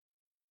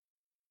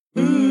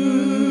Ooh,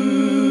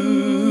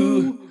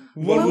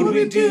 what would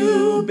we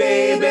do,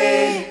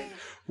 baby,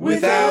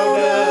 without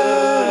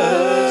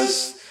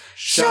us?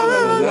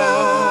 Sha-la-la.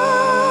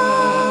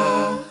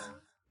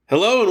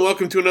 Hello and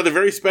welcome to another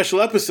very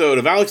special episode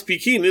of Alex P.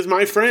 Keaton is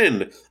My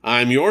Friend.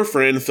 I'm your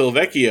friend, Phil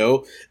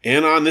Vecchio,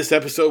 and on this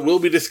episode we'll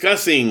be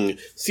discussing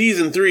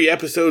Season 3,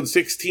 Episode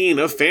 16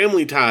 of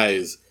Family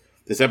Ties.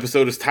 This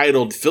episode is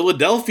titled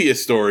Philadelphia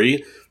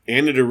Story,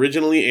 and it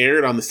originally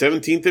aired on the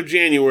 17th of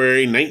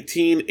January,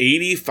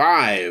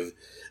 1985.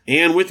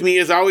 And with me,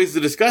 as always, to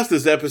discuss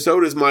this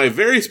episode is my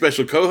very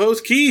special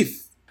co-host,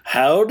 Keith.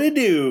 Howdy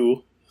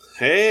do.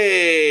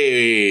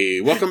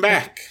 Hey, welcome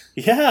back.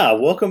 Yeah,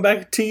 welcome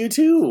back to you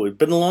too. It's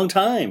been a long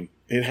time.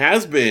 It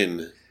has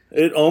been.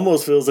 It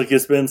almost feels like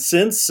it's been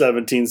since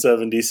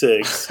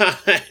 1776.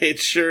 It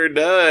sure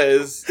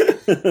does.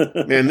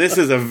 Man, this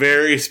is a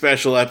very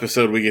special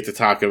episode we get to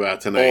talk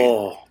about tonight.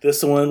 Oh,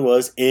 this one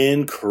was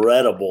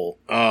incredible.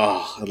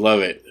 Oh, I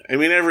love it. I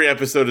mean, every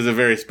episode is a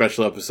very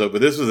special episode,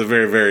 but this was a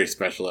very, very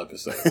special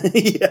episode.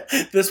 Yeah,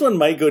 this one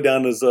might go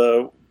down as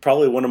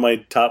probably one of my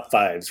top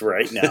fives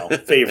right now.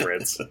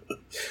 Favorites.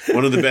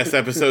 One of the best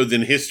episodes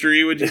in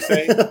history, would you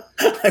say?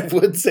 I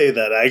would say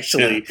that,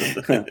 actually.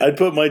 Yeah. I'd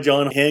put my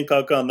John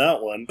Hancock on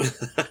that one.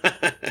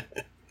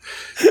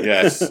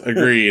 Yes,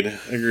 agreed.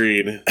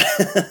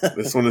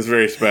 This one is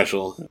very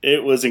special.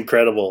 It was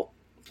incredible.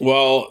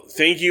 Well,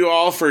 thank you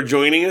all for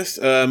joining us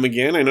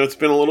again. I know it's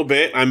been a little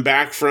bit. I'm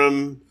back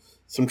from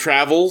some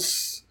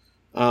travels,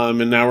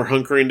 and now we're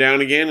hunkering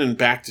down again and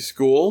back to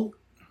school.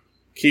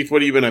 Keith,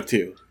 what have you been up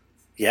to?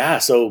 Yeah,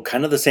 so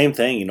kind of the same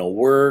thing,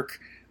 work.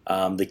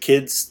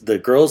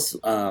 The girls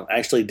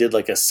actually did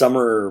like a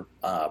summer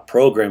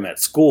program at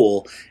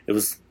school. It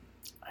was,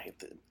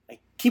 I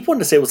keep wanting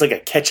to say it was like a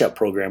catch-up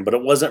program, but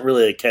it wasn't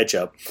really a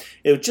catch-up.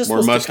 It just More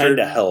was mustard? to kind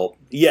of help.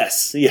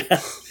 Yes, yeah.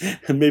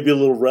 And maybe a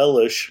little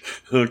relish.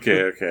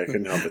 Okay, I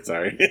couldn't help it,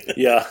 sorry.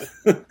 Yeah.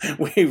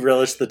 We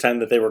relished the time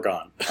that they were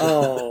gone.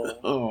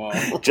 Oh.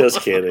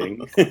 Just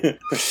kidding.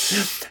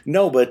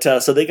 No, but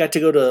so they got to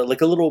go to like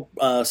a little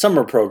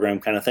summer program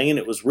kind of thing, and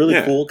it was really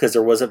cool because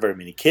there wasn't very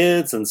many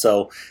kids, and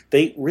so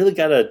they really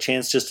got a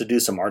chance just to do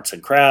some arts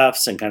and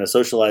crafts and kind of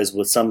socialize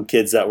with some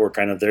kids that were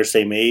kind of their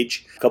same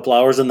age. A couple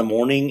hours in the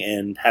morning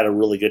and had a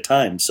really good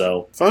time.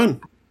 So Fun.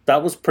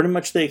 That was pretty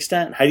much the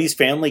extent. Heidi's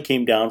family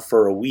came down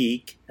for a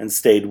week and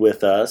stayed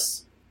with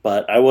us,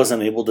 but I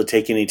wasn't able to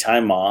take any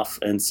time off,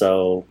 and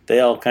so they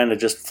all kind of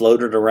just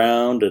floated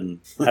around and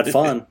had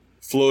fun.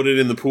 Floated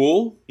in the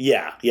pool?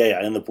 Yeah,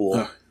 in the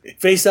pool.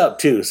 Face up,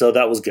 too, so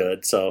that was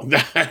good. So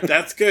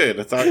That's good.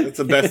 That's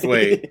the best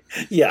way.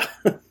 Yeah.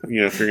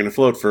 If you're going to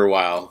float for a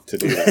while to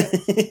do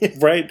that.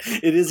 Right?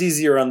 It is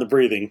easier on the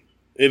breathing.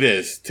 It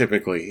is,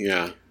 typically,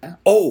 yeah.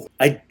 Oh,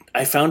 I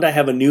found I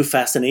have a new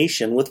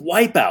fascination with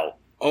Wipeout.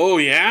 Oh,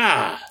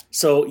 yeah.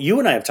 So you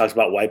and I have talked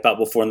about Wipeout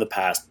before in the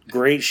past.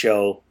 Great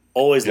show.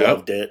 Always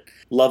loved it.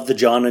 Love the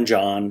John and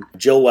John.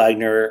 Jill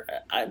Wagner.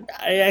 I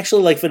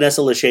actually like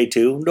Vanessa Lachey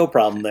too. No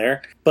problem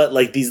there. But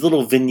like these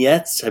little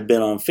vignettes have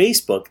been on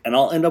Facebook, and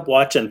I'll end up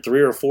watching 3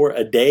 or 4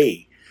 a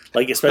day.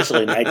 Like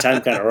especially at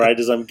nighttime, kind of right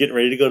as I'm getting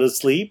ready to go to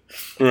sleep.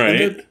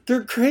 Right.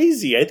 They're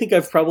crazy. I think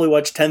I've probably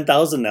watched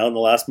 10,000 now in the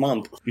last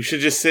month. You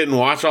should just sit and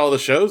watch all the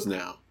shows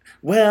now.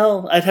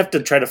 Well, I'd have to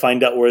try to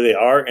find out where they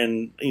are,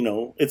 and,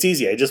 it's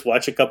easy. I just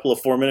watch a couple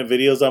of 4-minute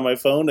videos on my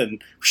phone,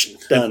 and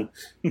done.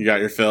 You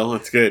got your fill?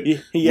 That's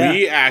good. Yeah.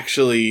 We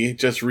actually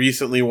just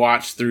recently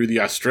watched through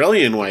the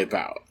Australian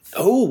Wipeout.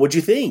 Oh, what'd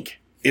you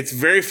think? It's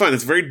very fun.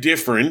 It's very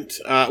different.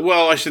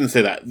 Well, I shouldn't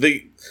say that.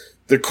 The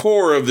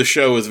core of the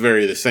show is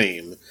very the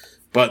same,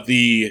 but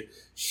the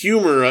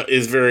humor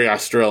is very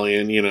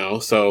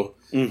Australian, so...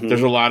 Mm-hmm.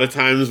 There's a lot of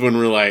times when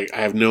we're like,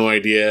 I have no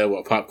idea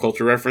what pop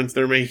culture reference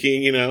they're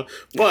making,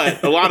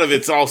 but a lot of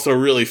it's also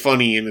really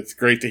funny, and it's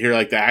great to hear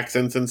like the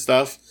accents and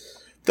stuff.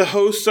 The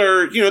hosts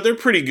are, they're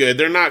pretty good.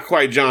 They're not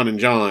quite John and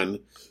John.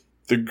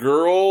 The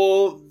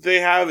girl they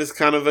have is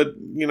kind of a,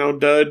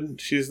 dud.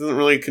 She doesn't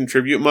really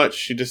contribute much.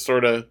 She just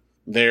sort of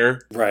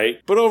there.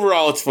 Right. But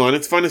overall, it's fun.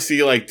 It's fun to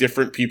see like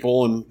different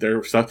people and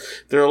their stuff.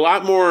 They're a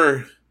lot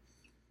more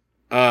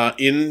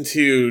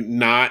into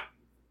not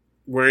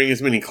wearing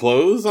as many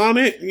clothes on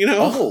it,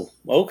 Oh,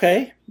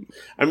 okay.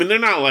 I mean, they're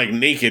not like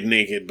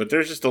naked, but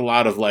there's just a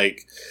lot of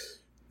like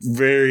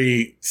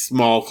very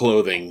small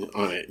clothing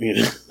on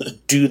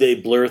it, Do they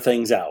blur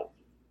things out?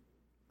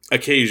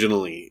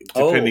 Occasionally,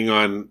 depending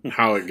on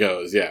how it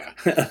goes, yeah.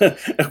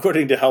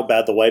 According to how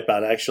bad the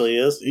Wipeout actually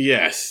is?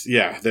 Yes,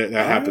 yeah, that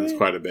happens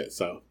quite a bit,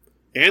 so.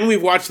 And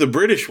we've watched the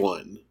British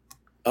one.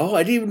 Oh,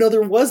 I didn't even know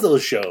there was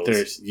those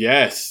shows.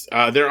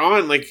 They're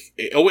on like,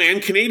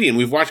 and Canadian.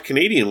 We've watched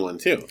Canadian one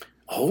too.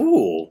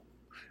 Oh,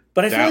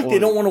 but I feel like they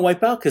don't want to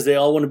wipe out because they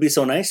all want to be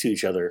so nice to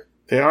each other.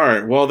 They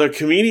are. Well, the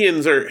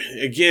comedians are,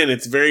 again,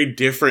 it's very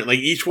different. Like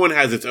each one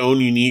has its own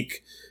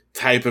unique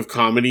type of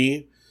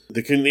comedy.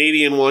 The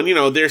Canadian one,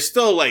 they're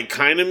still like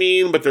kind of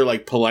mean, but they're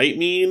like polite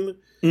mean.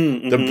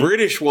 Mm-hmm. The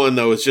British one,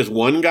 though, is just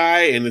one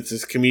guy, and it's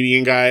this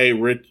comedian guy,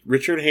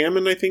 Richard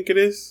Hammond, I think it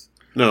is.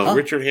 No,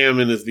 Richard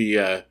Hammond is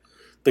the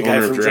The guy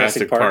owner from of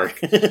Jurassic Park.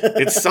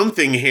 It's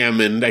something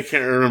Hammond. I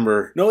can't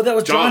remember. No, that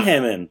was John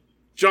Hammond.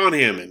 John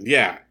Hammond,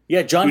 yeah.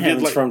 Yeah, John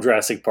Hammond's from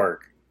Jurassic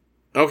Park.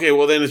 Okay,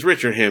 well then it's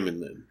Richard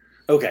Hammond then.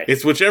 Okay.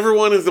 It's whichever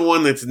one is the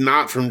one that's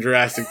not from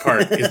Jurassic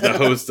Park is the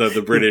host of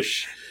the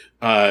British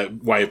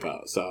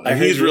Wipeout. So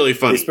he's really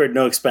funny. They spared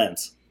no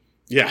expense.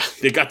 Yeah,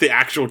 they got the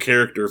actual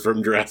character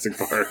from Jurassic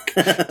Park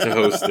to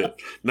host it.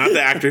 Not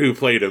the actor who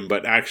played him,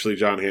 but actually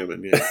John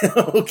Hammond. Yeah.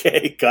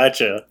 Okay,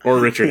 gotcha. Or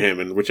Richard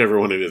Hammond, whichever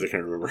one it is, I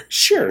can't remember.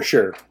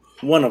 Sure.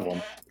 One of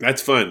them.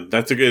 That's fun.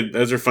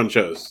 Those are fun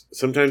shows.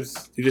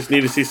 Sometimes you just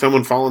need to see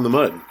someone fall in the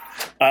mud.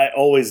 I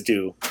always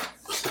do.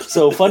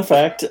 So, fun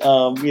fact,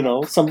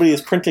 somebody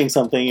is printing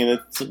something and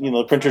it's,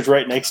 the printer's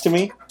right next to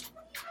me.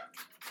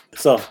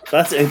 So,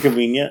 that's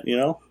inconvenient,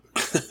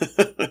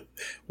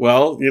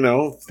 Well,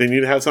 if they need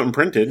to have something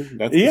printed,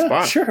 that's the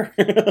spot. Sure.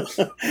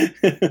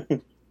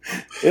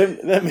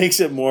 That makes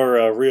it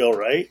more real,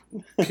 right?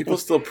 People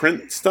still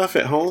print stuff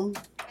at home?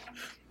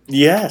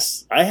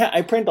 Yes.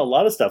 I print a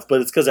lot of stuff,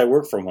 but it's because I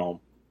work from home.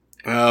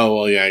 Oh,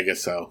 well, yeah, I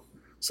guess so.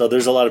 So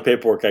there's a lot of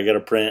paperwork I got to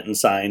print and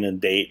sign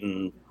and date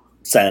and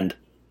send.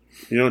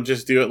 You don't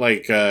just do it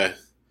like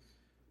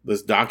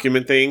those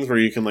document things where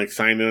you can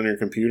sign in on your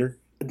computer?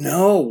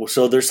 No.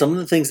 So there's some of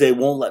the things they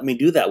won't let me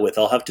do that with.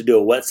 I'll have to do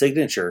a wet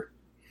signature.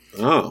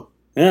 Oh.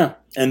 Yeah.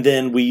 And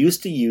then we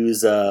used to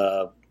use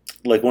one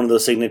of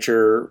those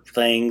signature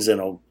things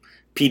and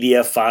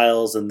PDF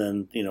files. And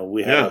then,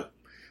 we had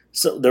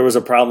so there was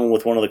a problem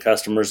with one of the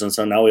customers. And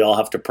so now we all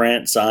have to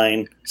print,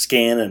 sign,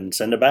 scan, and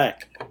send it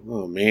back.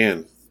 Oh,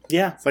 man.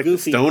 Yeah. It's like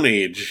goofy. The Stone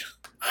Age.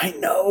 I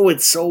know.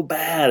 It's so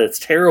bad. It's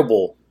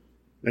terrible.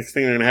 Next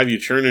thing they're going to have you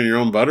churning your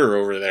own butter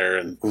over there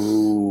and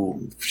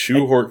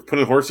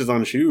putting horses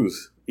on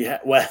shoes. Yeah,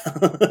 well,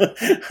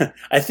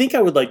 I think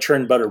I would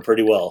churn butter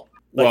pretty well.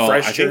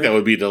 I think that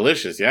would be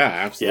delicious. Yeah,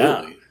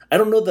 absolutely. Yeah. I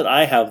don't know that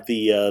I have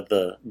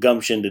the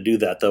gumption to do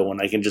that, though, when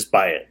I can just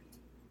buy it.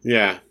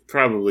 Yeah,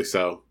 probably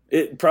so.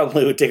 It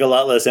probably would take a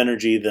lot less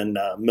energy than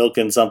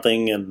milking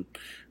something and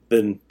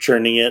then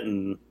churning it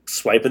and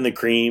swiping the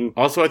cream.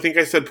 Also, I think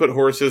I said put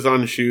horses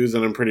on shoes,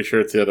 and I'm pretty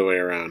sure it's the other way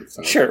around.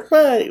 So. Sure.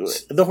 Well,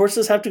 the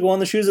horses have to go on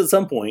the shoes at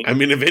some point. I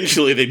mean,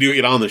 eventually they do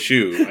get on the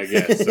shoe, I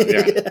guess. So,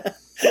 yeah.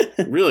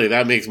 Really,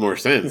 that makes more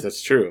sense.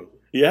 That's true.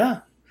 Yeah.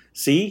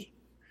 See?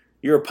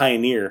 You're a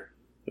pioneer.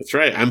 That's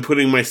right. I'm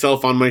putting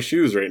myself on my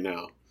shoes right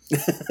now.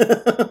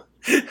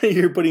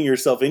 You're putting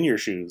yourself in your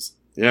shoes.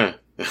 Yeah.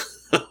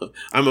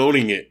 I'm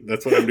owning it.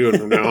 That's what I'm doing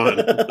from now on.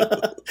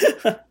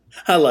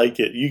 I like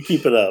it. You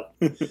keep it up.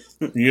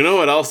 You know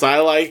what else I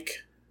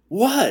like?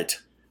 What?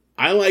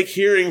 I like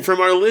hearing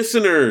from our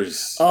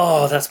listeners.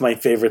 Oh, that's my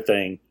favorite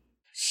thing.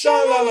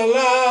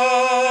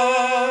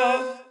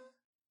 Sha-la-la-la.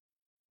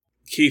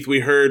 Keith,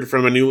 we heard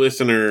from a new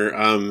listener.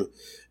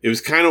 It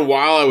was kind of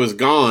while I was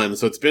gone,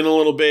 so it's been a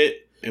little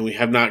bit, and we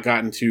have not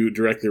gotten to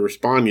directly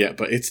respond yet,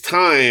 but it's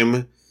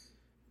time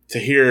to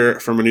hear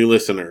from a new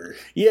listener.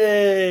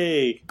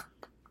 Yay!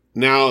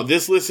 Now,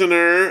 this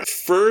listener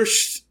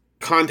first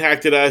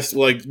contacted us,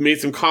 made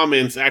some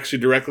comments actually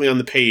directly on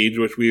the page,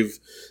 which we've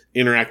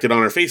interacted on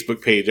our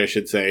Facebook page, I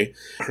should say.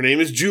 Her name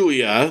is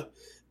Julia,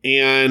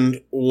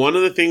 and one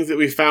of the things that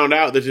we found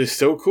out that is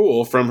so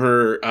cool from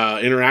her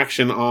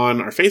interaction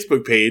on our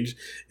Facebook page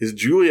is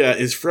Julia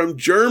is from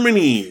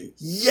Germany.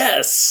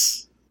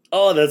 Yes!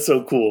 Oh, that's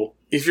so cool.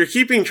 If you're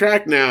keeping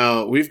track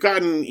now, we've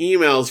gotten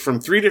emails from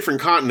 3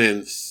 different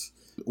continents,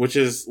 which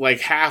is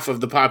half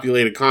of the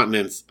populated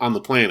continents on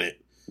the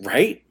planet.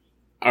 Right?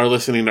 Are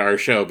listening to our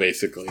show,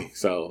 basically.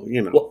 So,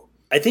 Well,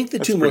 I think the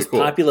two most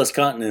populous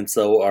continents,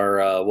 though, are,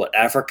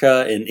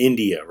 Africa and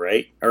India,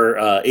 right?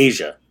 Or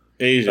Asia.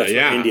 Asia, That's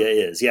yeah. What India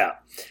is, yeah.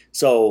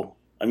 So,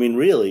 I mean,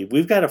 really,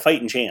 we've got a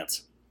fighting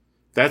chance.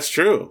 That's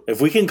true.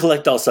 If we can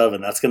collect all 7,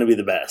 that's going to be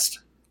the best.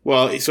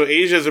 Well, so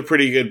Asia's a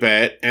pretty good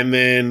bet. And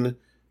then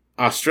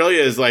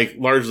Australia is,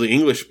 largely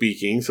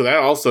English-speaking, so that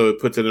also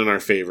puts it in our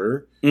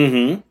favor.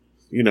 Mm-hmm.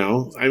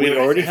 We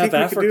already have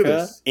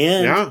Africa,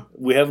 and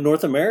we have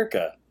North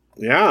America.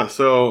 Yeah,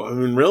 so,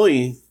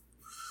 really, I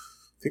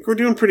think we're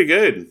doing pretty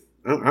good.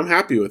 I'm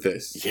happy with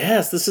this.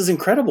 Yes, this is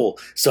incredible.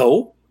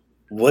 So,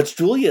 what's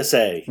Julia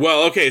say?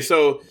 Well, okay,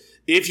 so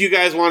if you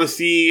guys want to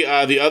see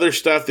the other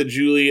stuff that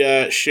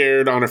Julia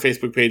shared on our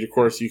Facebook page, of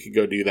course, you could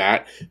go do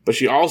that. But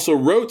she also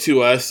wrote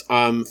to us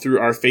through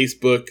our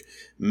Facebook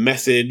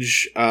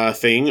message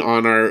thing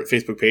on our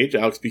Facebook page.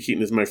 Alex B.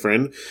 Keaton is my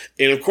friend.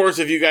 And of course,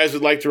 if you guys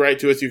would like to write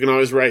to us, you can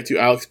always write to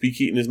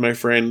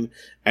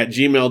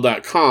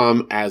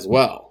alexbkeatonismyfriend@gmail.com as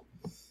well.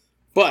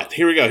 But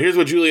here we go. Here's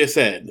what Julia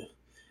said.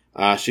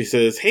 She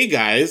says, "Hey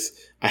guys,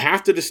 I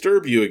have to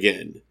disturb you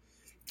again.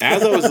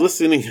 As I was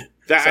listening..."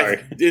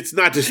 Sorry. It's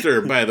not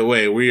disturbed, by the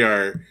way. We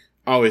are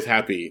always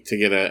happy to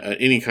get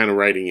any kind of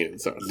writing in,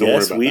 so don't worry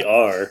about that. Yes, we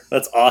are.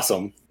 That's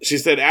awesome. She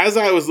said, "As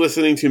I was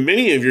listening to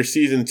many of your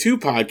Season 2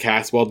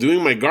 podcasts while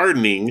doing my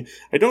gardening,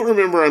 I don't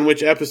remember on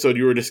which episode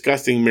you were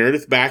discussing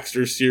Meredith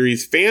Baxter's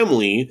series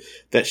Family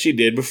that she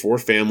did before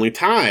Family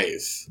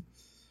Ties.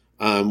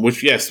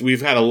 Which, yes,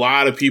 we've had a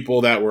lot of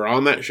people that were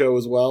on that show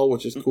as well,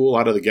 which is cool. A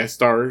lot of the guest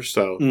stars.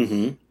 So,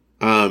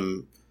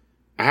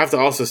 I have to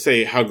also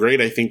say how great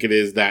I think it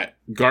is that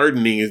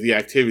gardening is the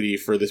activity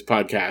for this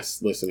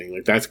podcast listening.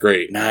 Like, that's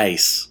great.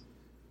 Nice.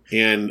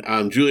 And,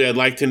 Julia, I'd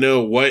like to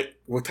know what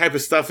type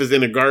of stuff is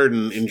in a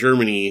garden in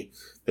Germany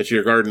that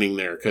you're gardening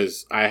there.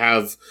 Because I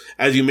have,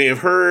 as you may have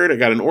heard, I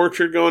got an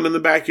orchard going in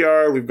the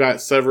backyard. We've got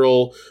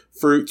several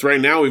fruits.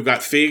 Right now, we've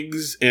got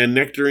figs and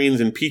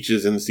nectarines and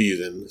peaches in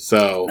season.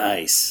 So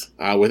nice.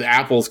 With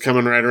apples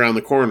coming right around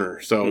the corner.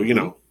 So, you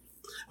know,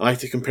 I like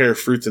to compare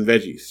fruits and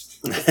veggies.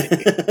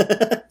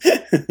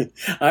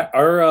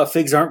 Our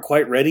figs aren't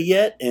quite ready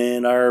yet,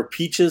 and our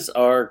peaches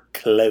are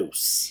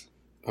close.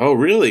 Oh,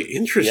 really?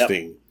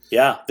 Interesting. Yep.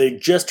 Yeah, they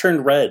just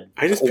turned red.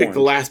 I just picked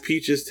the last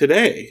peaches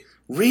today.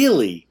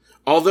 Really?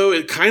 Although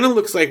it kind of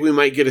looks like we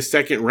might get a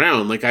second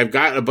round. Like, I've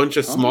got a bunch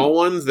of small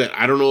ones that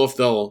I don't know if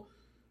they'll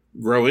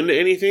grow into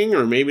anything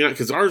or maybe not,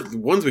 because the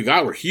ones we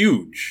got were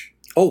huge.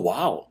 Oh,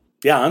 wow.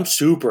 Yeah, I'm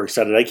super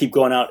excited. I keep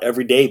going out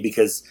every day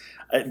because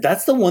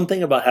that's the one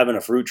thing about having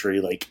a fruit tree.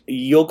 Like,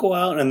 you'll go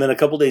out and then a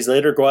couple days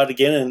later go out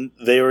again and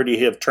they already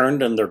have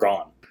turned and they're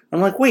gone.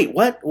 I'm like, wait,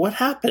 what? What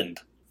happened?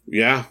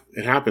 Yeah,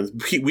 it happens.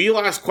 We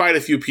lost quite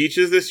a few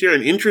peaches this year,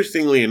 and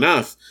interestingly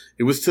enough,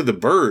 it was to the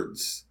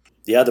birds.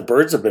 Yeah, the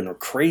birds have been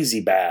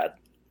crazy bad.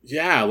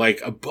 Yeah,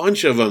 like a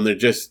bunch of them,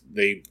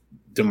 they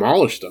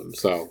demolished them,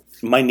 so...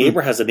 My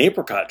neighbor has an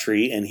apricot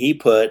tree, and he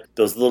put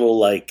those little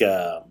like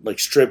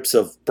strips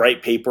of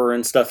bright paper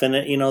and stuff in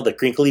it. You know, the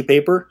crinkly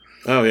paper.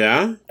 Oh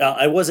yeah.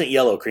 It wasn't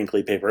yellow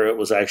crinkly paper; it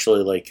was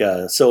actually like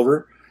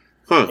silver.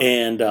 Huh.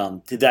 And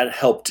that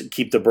helped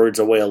keep the birds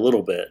away a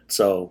little bit.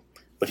 So,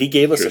 but he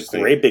gave us a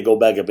great big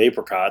old bag of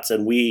apricots,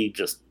 and we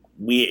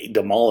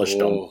demolished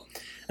them.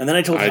 And then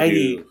I told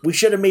Heidi we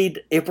should have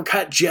made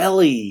apricot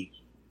jelly.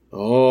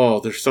 Oh,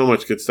 there's so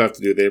much good stuff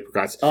to do with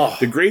apricots. Oh.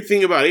 The great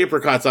thing about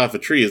apricots off a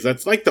tree is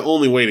that's like the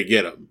only way to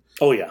get them.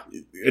 Oh, yeah.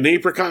 An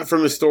apricot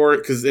from the store,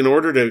 because in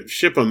order to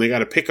ship them, they got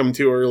to pick them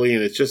too early,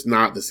 and it's just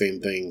not the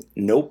same thing.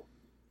 Nope.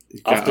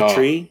 Off the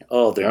tree,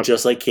 they're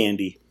just like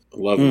candy. I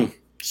love them.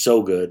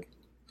 So good.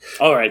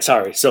 All right,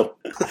 sorry. So...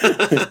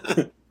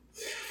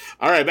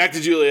 All right, back to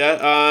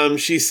Julia.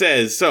 She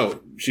says, so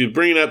she's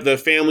bringing up the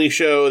family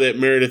show that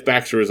Meredith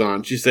Baxter was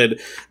on. She said,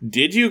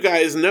 did you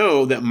guys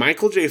know that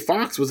Michael J.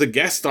 Fox was a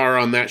guest star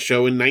on that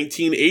show in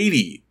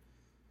 1980?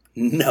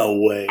 No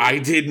way. I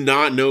did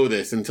not know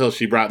this until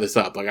she brought this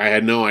up. Like, I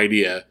had no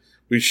idea.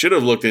 We should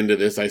have looked into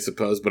this, I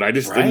suppose, but I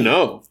just didn't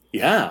know.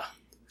 Yeah.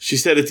 She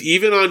said it's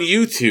even on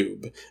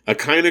YouTube, a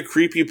kind of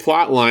creepy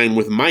plot line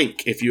with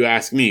Mike, if you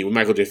ask me, with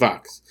Michael J.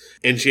 Fox.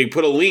 And she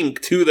put a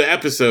link to the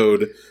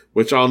episode,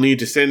 which I'll need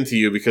to send to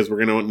you because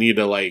we're going to need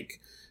to, like,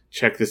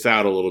 check this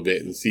out a little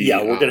bit and see.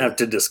 Yeah, we're going to have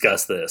to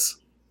discuss this.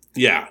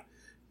 Yeah,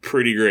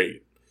 pretty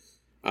great.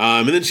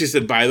 And then she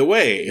said, by the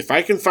way, if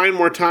I can find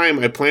more time,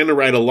 I plan to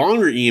write a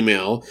longer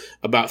email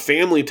about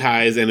Family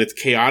Ties and its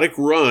chaotic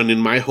run in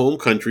my home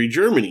country,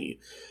 Germany.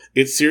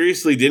 It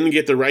seriously didn't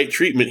get the right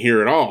treatment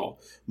here at all.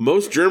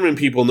 Most German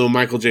people know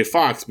Michael J.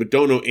 Fox, but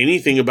don't know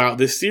anything about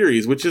this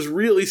series, which is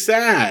really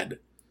sad.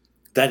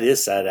 That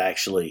is sad,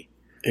 actually.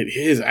 It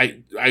is.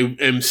 I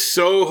am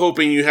so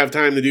hoping you have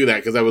time to do that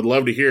because I would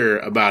love to hear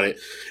about it.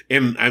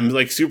 And I'm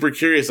like super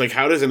curious, like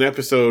how does an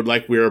episode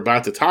like we're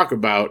about to talk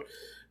about,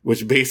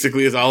 which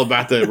basically is all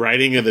about the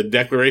writing of the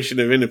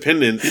Declaration of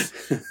Independence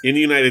in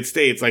the United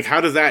States, like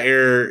how does that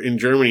air in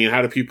Germany and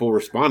how do people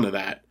respond to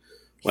that?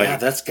 Like, yeah,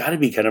 that's got to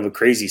be kind of a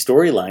crazy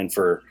storyline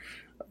for,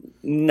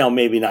 no,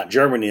 maybe not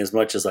Germany as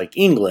much as like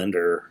England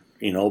or...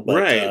 You know,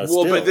 but right.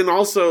 Well, but then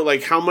also,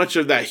 like, how much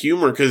of that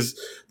humor, because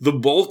the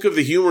bulk of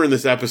the humor in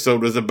this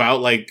episode was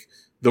about, like,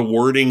 the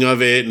wording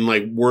of it and,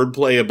 like,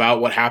 wordplay about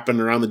what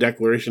happened around the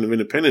Declaration of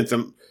Independence.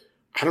 And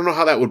I don't know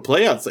how that would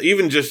play out. So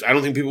even just, I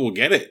don't think people will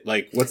get it.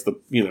 Like, what's the,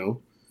 you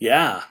know?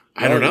 Yeah.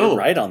 I don't know. You're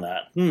right on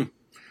that.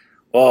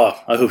 Oh,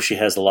 I hope she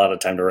has a lot of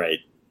time to write.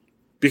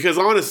 Because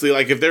honestly,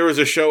 like, if there was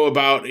a show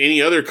about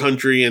any other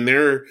country and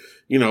their,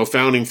 you know,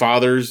 founding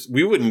fathers,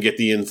 we wouldn't get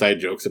the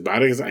inside jokes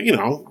about it because, you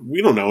know,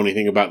 we don't know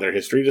anything about their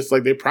history, just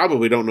like they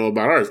probably don't know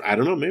about ours. I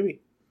don't know, maybe.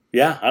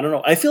 Yeah, I don't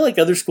know. I feel like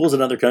other schools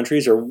in other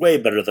countries are way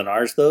better than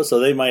ours, though, so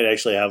they might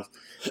actually have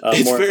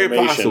more very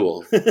information.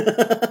 Possible.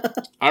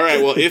 All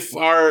right, well, if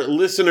our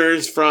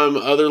listeners from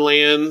other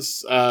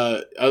lands,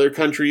 other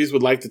countries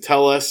would like to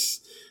tell us,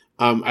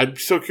 I'm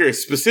so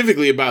curious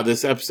specifically about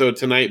this episode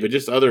tonight, but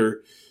just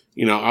other...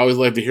 You know, I always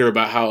like to hear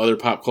about how other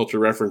pop culture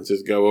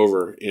references go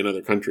over in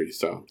other countries.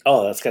 So,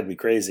 that's got to be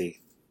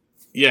crazy.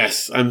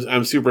 Yes,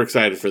 I'm super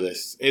excited for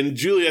this. And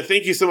Julia,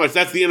 thank you so much.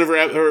 That's the end of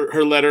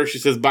her letter. She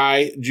says,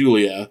 "Bye,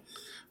 Julia."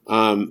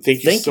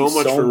 Thank you so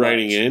much for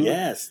writing in.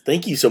 Yes,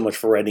 thank you so much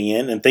for writing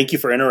in, and thank you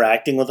for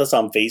interacting with us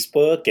on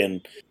Facebook.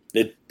 And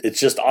it's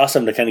just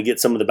awesome to kind of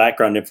get some of the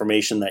background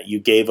information that you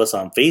gave us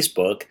on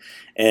Facebook,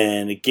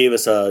 and it gave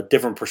us a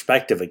different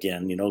perspective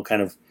again. You know,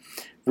 kind of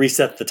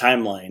reset the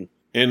timeline.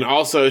 And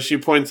also, she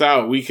points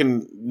out we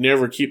can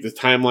never keep the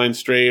timeline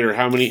straight or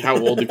how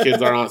old the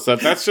kids are on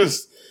stuff. That's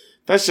just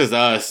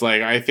us.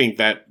 Like, I think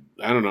that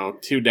I don't know,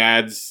 two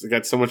dads. I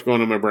got so much going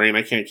on in my brain.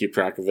 I can't keep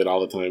track of it all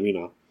the time, you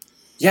know.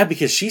 Yeah,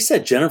 because she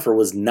said Jennifer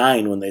was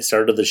 9 when they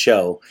started the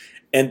show,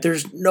 and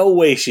there's no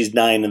way she's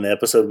 9 in the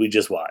episode we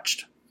just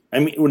watched. I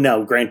mean, well,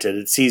 now, granted,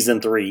 it's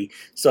season 3,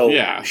 so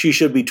Yeah. she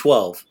should be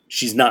 12.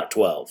 She's not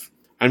 12.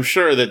 I'm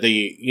sure that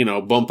they, you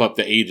know, bump up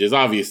the ages.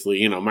 Obviously,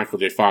 you know, Michael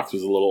J. Fox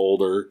was a little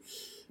older,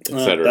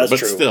 etc. That's but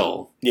true.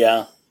 still,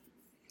 Yeah.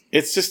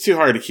 it's just too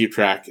hard to keep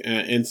track.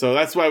 And so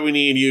that's why we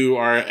need you,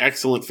 our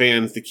excellent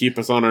fans, to keep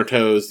us on our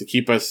toes, to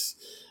keep us,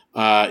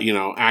 you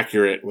know,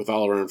 accurate with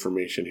all of our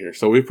information here.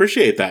 So we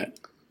appreciate that.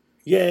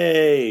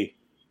 Yay!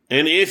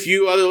 And if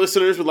you other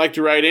listeners would like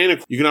to write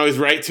in, you can always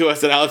write to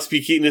us at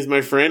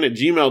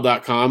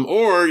alexpkeaton@gmail.com,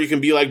 or you can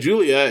be like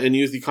Julia and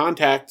use the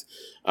contact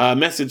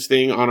message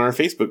thing on our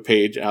Facebook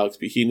page. Alex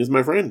P. Keaton is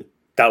my friend.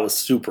 That was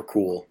super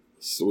cool.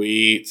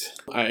 Sweet.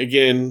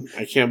 Again,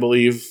 I can't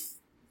believe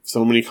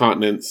so many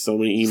continents, so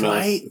many emails.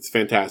 Right? It's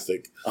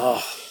fantastic.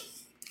 Oh,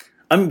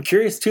 I'm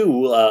curious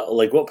too,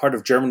 like what part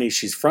of Germany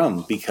she's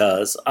from,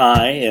 because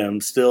I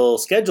am still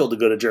scheduled to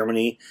go to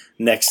Germany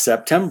next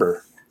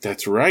September.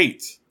 That's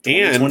right.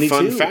 And fun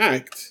 2022.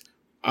 fact,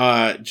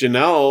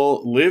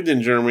 Janelle lived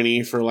in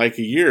Germany for like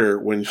a year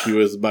when she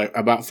was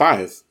about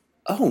 5.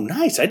 Oh,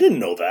 nice! I didn't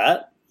know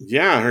that.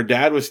 Yeah, her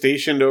dad was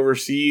stationed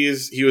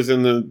overseas. He was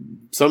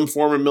in some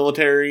form of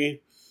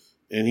military,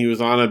 and he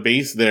was on a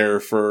base there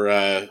for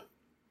a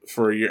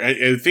year.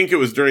 I think it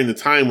was during the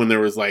time when there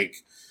was like,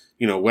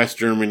 you know, West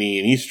Germany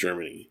and East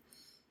Germany,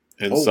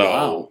 and Oh, so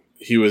wow.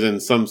 he was in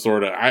some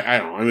sort of I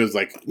don't know. I mean, it was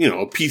like, you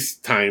know, a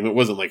peacetime. It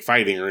wasn't like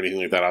fighting or anything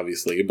like that,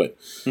 obviously, but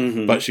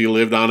she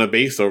lived on a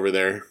base over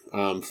there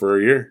for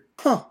a year.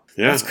 Huh.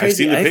 Yeah, That's I've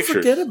crazy. seen the I pictures.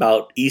 forget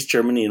about East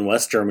Germany and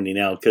West Germany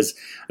now because,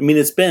 I mean,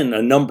 it's been a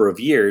number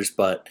of years,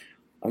 but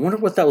I wonder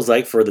what that was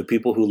like for the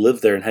people who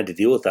lived there and had to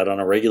deal with that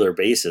on a regular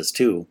basis,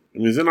 too.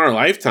 It was in our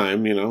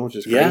lifetime, you know, which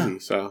is Yeah. crazy.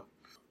 So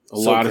a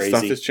So lot of stuff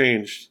crazy. has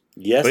changed.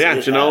 Yes, But yeah,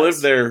 it Janelle has.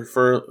 lived there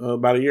for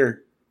about a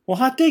year. Well,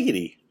 hot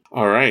diggity.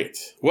 All right.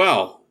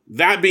 Well,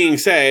 that being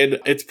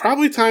said, it's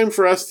probably time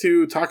for us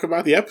to talk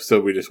about the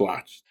episode we just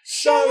watched.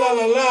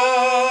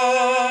 Sha-la-la-la.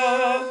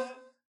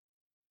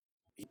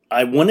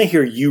 I want to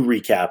hear you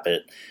recap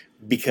it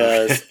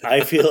because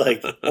I feel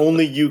like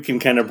only you can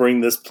kind of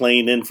bring this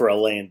plane in for a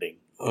landing.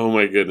 Oh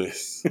my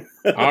goodness.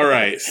 All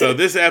right. So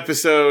this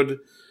episode,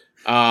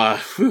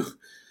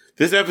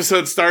 this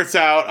episode starts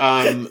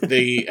out in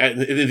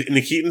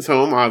the Keaton's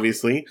home,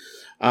 obviously.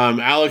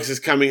 Alex is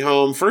coming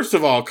home, first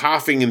of all,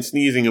 coughing and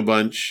sneezing a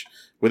bunch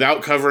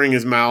without covering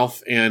his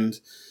mouth. And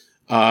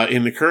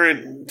in the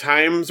current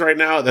times right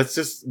now, that's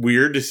just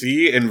weird to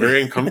see and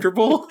very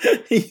uncomfortable.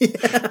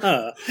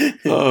 Yeah.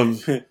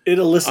 It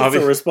elicits a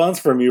obvi- response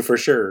from you for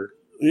sure.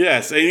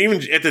 Yes, and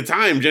even at the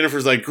time,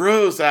 Jennifer's like,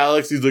 gross,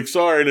 Alex. He's like,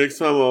 sorry, next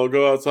time I'll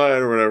go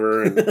outside or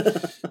whatever.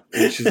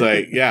 And she's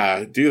like,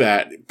 yeah, do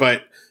that.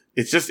 But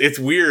it's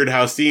weird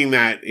how seeing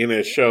that in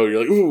a show, you're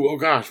like, ooh, oh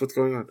gosh, what's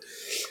going on?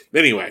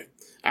 Anyway,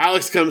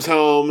 Alex comes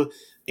home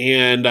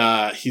and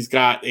he's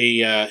got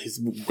a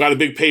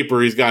big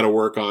paper he's got to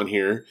work on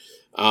here.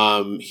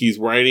 He's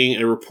writing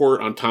a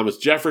report on Thomas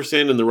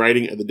Jefferson and the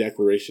writing of the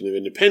Declaration of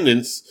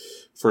Independence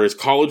for his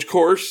college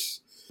course.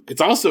 It's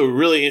also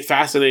really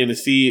fascinating to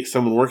see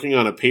someone working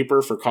on a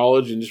paper for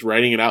college and just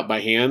writing it out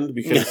by hand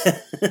because,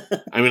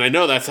 I mean, I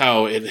know that's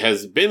how it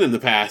has been in the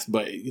past,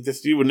 but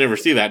you would never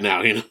see that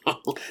now, you know?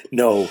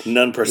 No,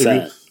 none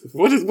percent.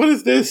 What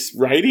is this?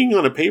 Writing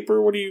on a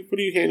paper? What are you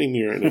handing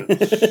me right now?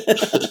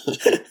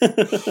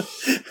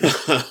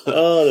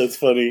 Oh, that's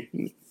funny.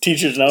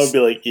 Teachers now would be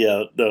like,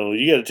 yeah, no,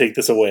 you got to take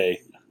this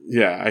away.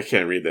 Yeah, I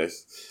can't read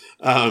this.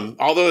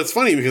 Although it's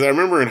funny because I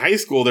remember in high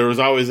school there was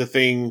always a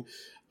thing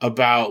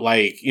about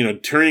like, you know,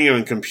 turning on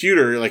a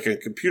computer, like a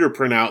computer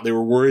printout. They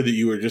were worried that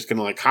you were just going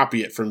to like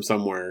copy it from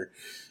somewhere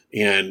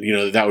and, you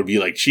know, that would be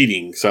like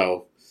cheating.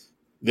 So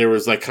there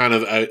was like kind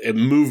of a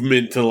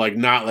movement to like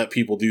not let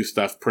people do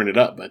stuff printed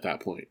up at that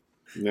point.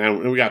 Now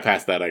we got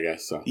past that, I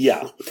guess. So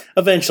Yeah,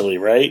 eventually,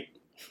 right?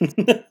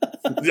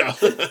 yeah.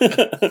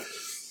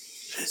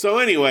 So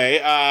anyway,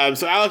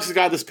 so Alex has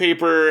got this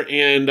paper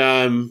and,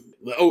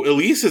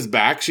 Elise is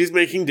back. She's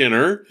making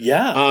dinner.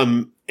 Yeah.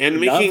 And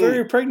Not making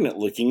very pregnant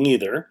looking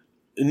either.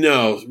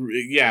 no,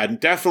 yeah,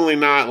 definitely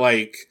not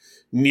like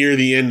near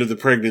the end of the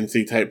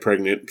pregnancy type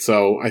pregnant.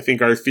 So I think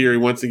our theory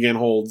once again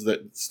holds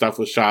that stuff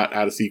was shot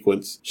out of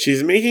sequence.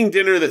 She's making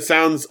dinner that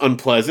sounds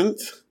unpleasant.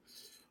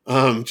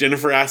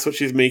 Jennifer asks what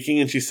she's making,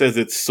 and she says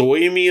it's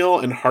soy meal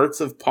and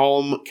hearts of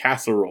palm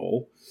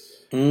casserole.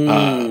 I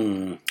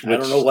don't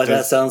know why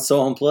that sounds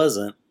so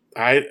unpleasant.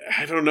 I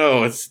don't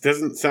know. It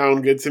doesn't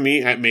sound good to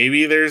me.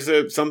 Maybe there's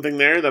something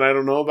there that I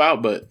don't know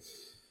about, but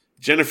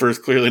Jennifer's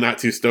clearly not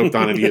too stoked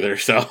on it either.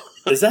 So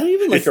Is that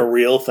even like a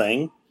real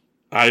thing?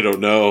 I don't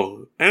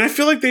know. And I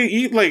feel like they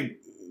eat like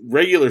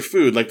regular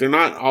food. Like they're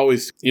not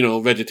always, you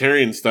know,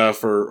 vegetarian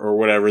stuff or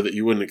whatever that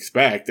you wouldn't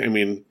expect. I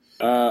mean,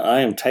 I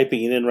am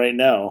typing it in right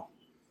now.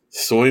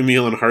 soy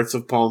meal and hearts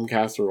of palm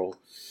casserole.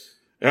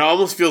 It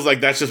almost feels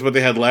like that's just what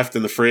they had left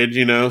in the fridge,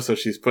 you know? So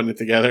she's putting it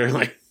together.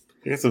 Like,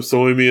 I got some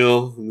soy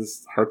meal and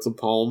this hearts of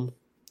palm.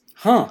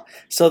 Huh.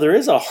 So there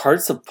is a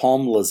hearts of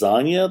palm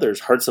lasagna.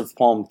 There's hearts of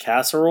palm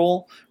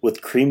casserole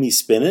with creamy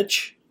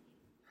spinach.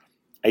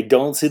 I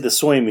don't see the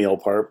soy meal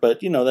part,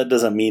 but that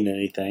doesn't mean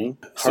anything.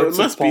 So it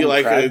must be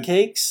like crab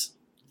cakes,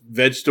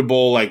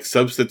 vegetable like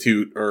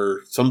substitute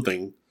or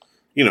something,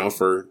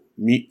 for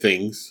meat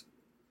things.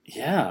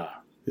 Yeah.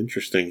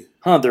 Interesting.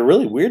 Huh, they're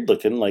really weird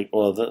looking. Like,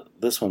 well,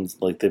 this one's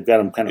like they've got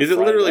them kind of. Is it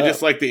literally up.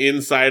 just like the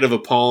inside of a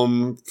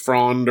palm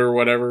frond or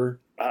whatever?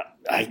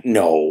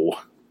 No,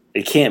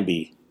 it can't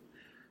be.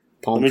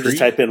 Palm Let me tree? just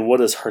type in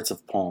what is hearts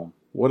of palm.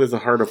 What is a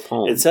heart of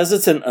palm? It says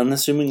it's an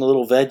unassuming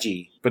little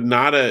veggie. But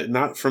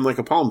not from like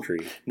a palm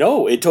tree.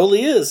 No, it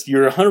totally is.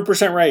 You're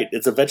 100% right.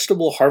 It's a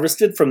vegetable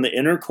harvested from the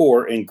inner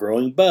core and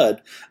growing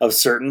bud of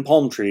certain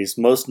palm trees,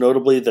 most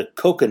notably the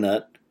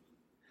coconut.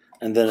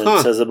 And then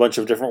it says a bunch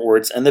of different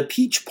words. And the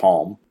peach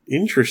palm.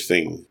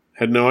 Interesting.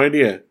 Had no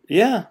idea.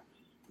 Yeah.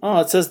 Oh,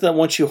 it says that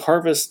once you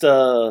harvest,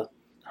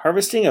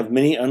 harvesting of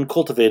many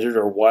uncultivated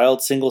or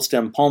wild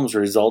single-stem palms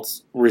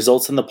results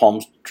in the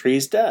palm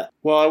tree's death.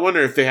 Well, I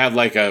wonder if they have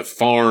like a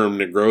farm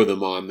to grow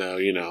them on, though.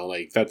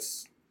 Like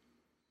that's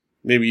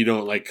maybe you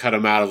don't like cut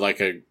them out of like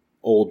a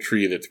old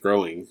tree that's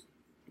growing.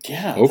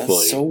 Yeah, hopefully.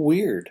 That's so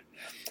weird.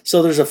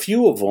 So there's a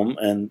few of them,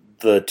 and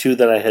the two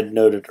that I had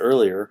noted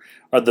earlier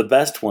are the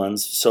best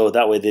ones, so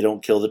that way they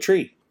don't kill the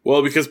tree.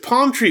 Well, because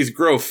palm trees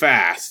grow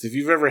fast. If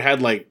you've ever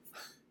had like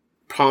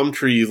palm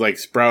trees like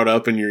sprout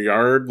up in your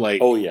yard,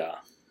 like oh yeah,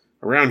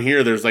 around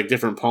here there's like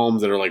different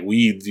palms that are like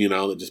weeds,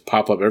 that just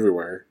pop up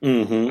everywhere.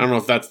 Mm-hmm. I don't know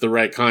if that's the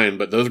right kind,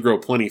 but those grow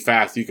plenty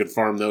fast. You could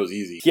farm those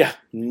easy. Yeah,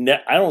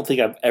 I don't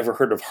think I've ever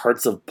heard of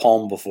hearts of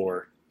palm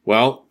before.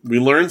 Well, we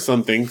learned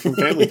something from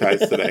Family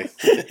Ties today.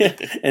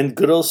 And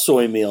good old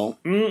soy meal.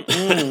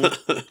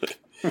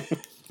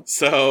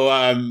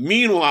 So,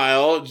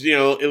 meanwhile,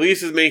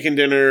 Elise is making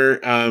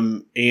dinner,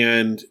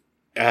 and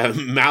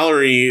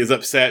Mallory is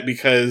upset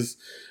because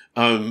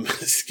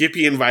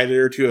Skippy invited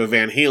her to a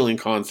Van Halen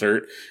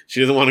concert.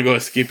 She doesn't want to go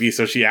with Skippy,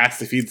 so she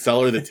asked if he'd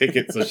sell her the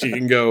ticket so she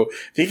can go.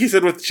 I think he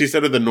said what she said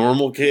to the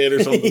normal kid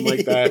or something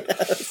like that.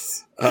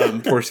 Yes.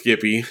 Poor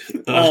Skippy.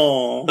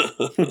 Oh.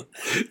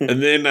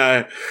 And then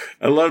I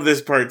love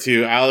this part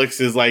too. Alex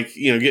is like,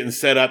 getting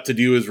set up to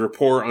do his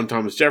report on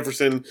Thomas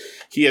Jefferson.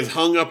 He has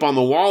hung up on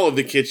the wall of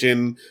the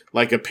kitchen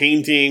like a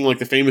painting, like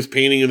the famous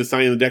painting of the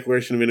signing of the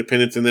Declaration of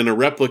Independence, and then a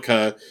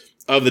replica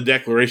of the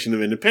Declaration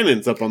of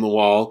Independence up on the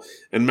wall.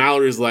 And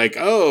Mallory's like,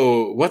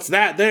 oh, what's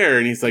that there?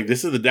 And he's like,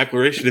 this is the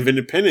Declaration of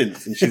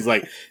Independence. And she's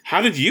like,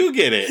 how did you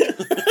get it?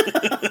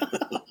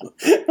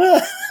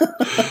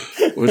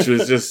 Which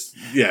was just,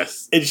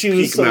 yes. And she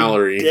was so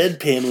Mallory.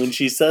 deadpan when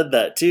she said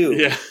that too.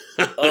 Yeah.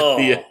 Oh,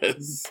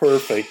 yes.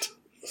 Perfect.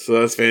 So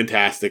that's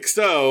fantastic.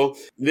 So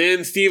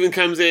then Steven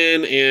comes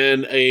in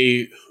and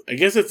I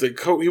guess it's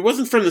he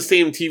wasn't from the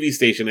same TV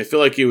station. I feel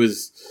like it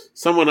was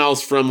someone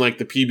else from like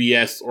the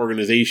PBS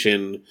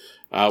organization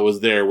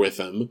was there with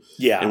him.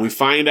 Yeah. And we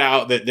find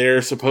out that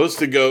they're supposed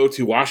to go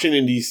to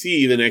Washington,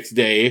 D.C. the next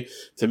day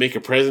to make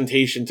a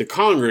presentation to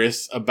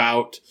Congress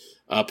about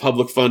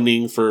public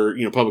funding for,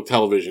 public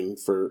television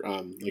for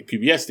like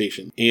PBS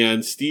station.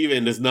 And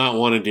Steven does not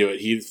want to do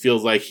it. He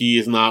feels like he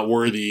is not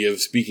worthy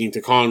of speaking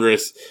to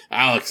Congress.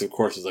 Alex, of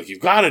course, is like, you've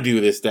got to do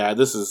this, Dad.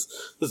 This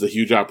is a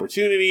huge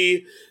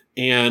opportunity.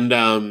 And,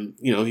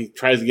 he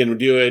tries to get him to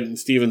do it. And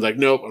Steven's like,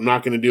 nope, I'm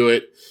not going to do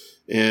it.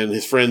 And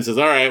his friend says,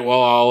 all right,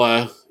 well,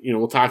 I'll,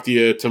 we'll talk to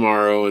you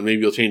tomorrow and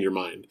maybe you'll change your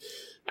mind.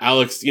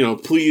 Alex,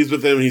 pleased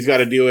with him. He's got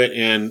to do it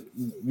and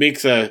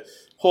makes a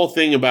whole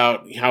thing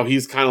about how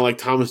he's kind of like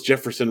Thomas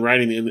Jefferson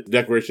writing the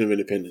Declaration of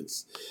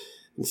Independence.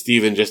 And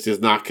Steven just is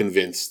not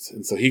convinced.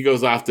 And so he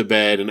goes off to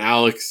bed and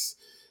Alex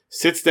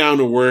sits down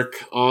to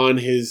work on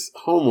his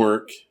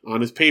homework,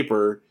 on his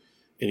paper,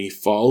 and he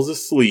falls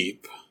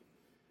asleep.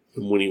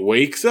 And when he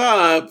wakes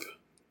up,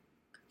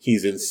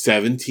 he's in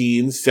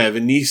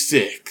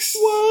 1776.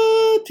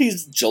 What?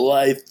 He's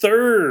July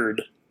 3rd.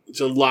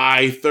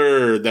 July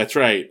 3rd, that's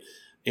right.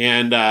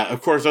 And,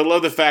 of course, I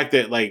love the fact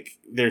that, like,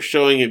 they're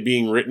showing it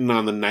being written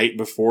on the night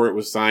before it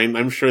was signed.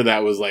 I'm sure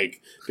that was,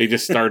 like, they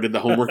just started the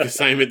homework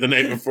assignment the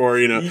night before,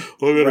 I'm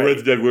going to write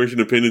the Declaration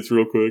of Independence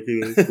real quick.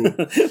 It's cool.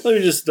 Let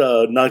me just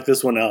knock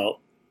this one out.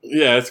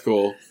 Yeah, that's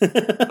cool.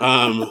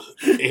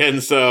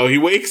 And so he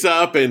wakes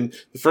up, and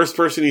the first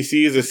person he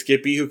sees is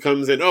Skippy, who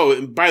comes in. Oh,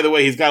 and by the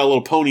way, he's got a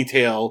little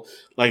ponytail,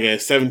 like a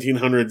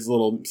 1700s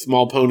little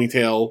small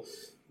ponytail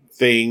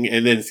thing.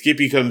 And then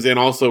Skippy comes in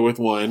also with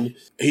one.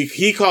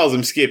 He calls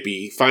him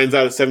Skippy, finds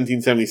out it's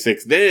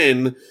 1776.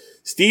 Then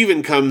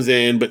Steven comes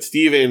in, but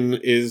Steven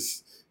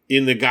is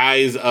in the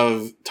guise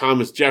of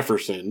Thomas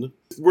Jefferson.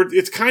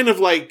 It's kind of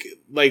like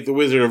the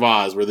Wizard of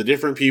Oz, where the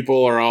different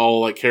people are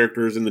all like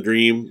characters in the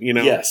dream,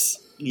 Yes.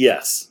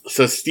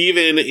 So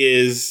Steven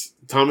is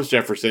Thomas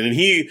Jefferson, and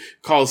he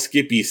calls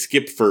Skippy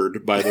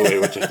Skipford, by the way,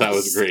 which I thought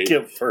was great.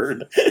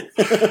 Skipford.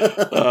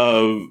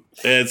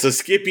 And so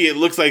Skippy, it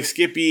looks like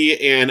Skippy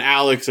and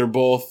Alex are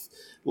both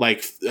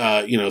like,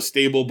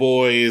 stable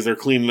boys. They're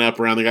cleaning up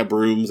around. They got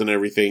brooms and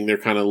everything. They're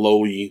kind of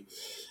lowly.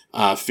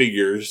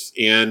 figures.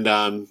 And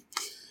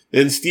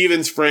then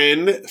Steven's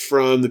friend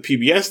from the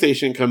PBS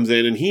station comes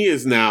in, and he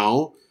is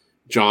now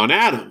John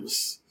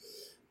Adams.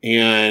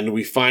 And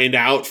we find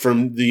out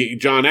from the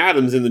John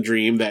Adams in the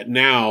dream that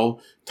now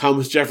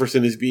Thomas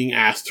Jefferson is being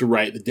asked to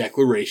write the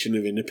Declaration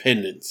of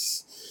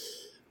Independence.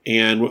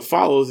 And what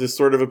follows is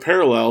sort of a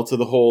parallel to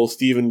the whole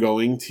Stephen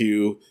going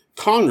to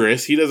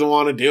Congress. He doesn't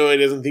want to do it,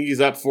 doesn't think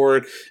he's up for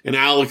it. And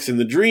Alex in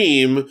the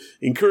dream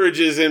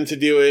encourages him to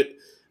do it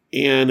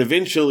and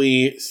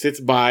eventually sits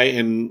by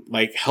and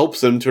like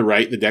helps him to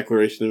write the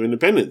Declaration of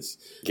Independence.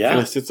 Yeah.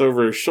 Kind of sits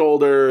over his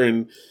shoulder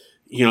and,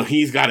 you know,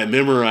 he's got it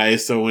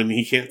memorized. So when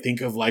he can't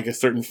think of like a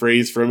certain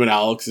phrase from it,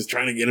 Alex is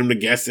trying to get him to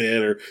guess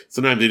it. Or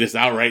sometimes he just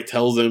outright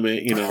tells him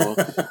it, you know,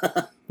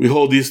 we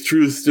hold these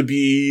truths to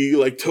be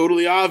like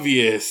totally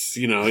obvious,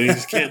 you know, and he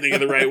just can't think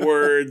of the right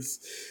words.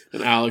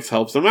 And Alex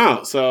helps him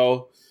out.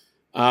 So,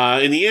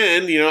 in the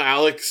end, you know,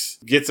 Alex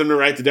gets him to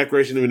write the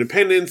Declaration of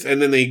Independence,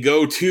 and then they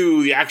go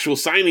to the actual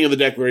signing of the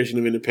Declaration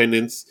of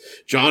Independence.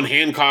 John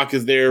Hancock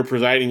is there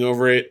presiding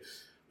over it.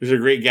 There's a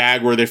great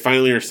gag where they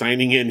finally are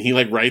signing it, and he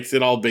like writes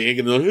it all big,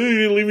 and they're like, "Hey, you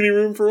didn't leave any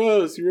room for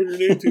us. You wrote your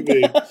name too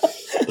big."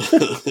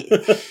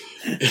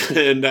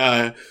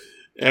 And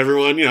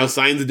everyone, you know,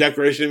 signs the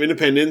Declaration of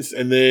Independence,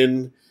 and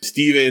then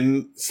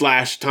Stephen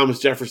 / Thomas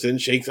Jefferson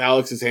shakes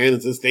Alex's hand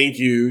and says, "Thank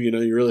you. You know,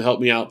 you really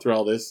helped me out through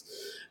all this."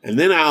 And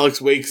then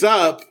Alex wakes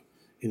up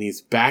and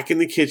he's back in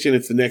the kitchen.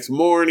 It's the next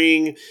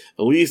morning.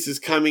 Elise is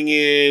coming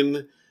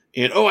in.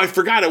 And, oh, I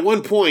forgot at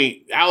one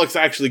point, Alex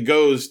actually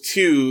goes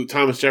to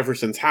Thomas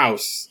Jefferson's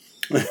house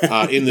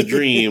in the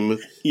dream.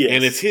 Yes.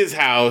 And it's his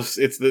house.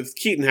 It's the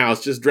Keaton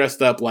house, just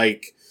dressed up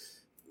like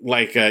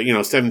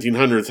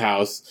 1700s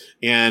house.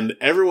 And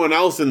everyone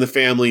else in the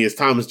family is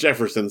Thomas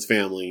Jefferson's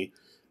family,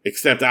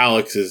 except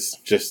Alex is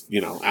just,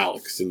 you know,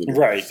 Alex in the dream.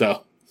 Right.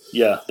 So,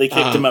 yeah, they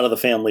kicked him out of the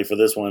family for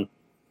this one.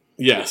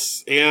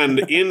 Yes. And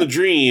in the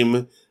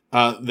dream,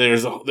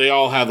 they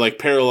all have like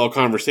parallel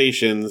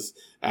conversations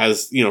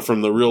as, you know,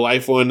 from the real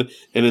life one.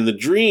 And in the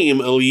dream,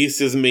 Elise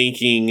is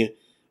making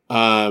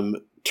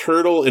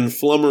turtle and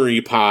flummery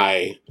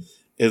pie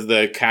is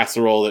the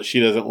casserole that she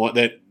doesn't want,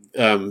 that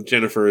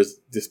Jennifer is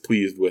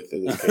displeased with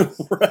in this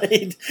case.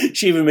 Right.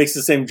 She even makes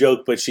the same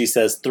joke, but she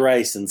says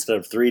thrice instead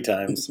of 3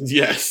 times.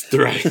 Yes,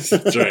 thrice.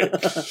 That's right.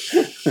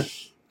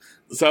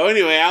 So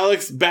anyway,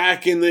 Alex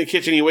back in the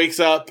kitchen. He wakes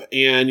up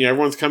and, you know,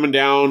 everyone's coming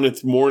down.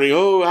 It's morning.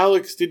 "Oh,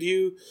 Alex, did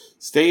you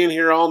stay in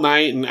here all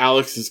night?" And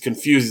Alex is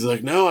confused. He's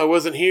like, "No, I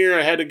wasn't here.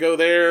 I had to go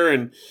there."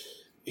 And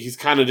he's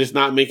kind of just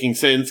not making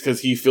sense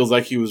because he feels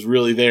like he was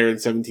really there in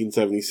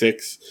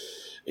 1776.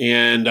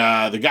 And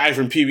the guy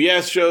from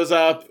PBS shows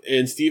up,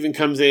 and Stephen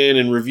comes in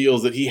and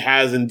reveals that he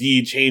has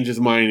indeed changed his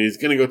mind. He's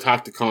going to go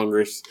talk to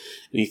Congress,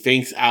 and he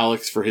thanks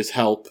Alex for his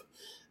help.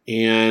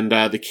 And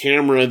the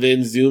camera then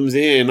zooms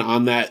in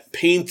on that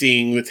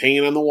painting that's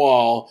hanging on the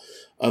wall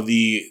of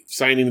the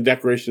signing the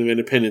Declaration of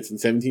Independence in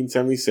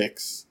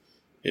 1776,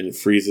 and it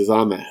freezes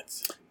on that.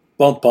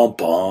 Bum, bum,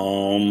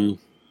 bum.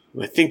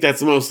 I think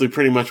that's mostly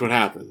pretty much what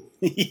happened.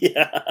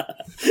 Yeah.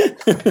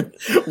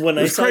 When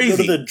I saw go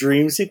to the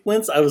dream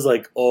sequence, I was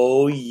like,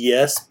 "Oh,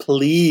 yes,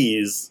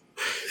 please."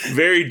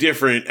 Very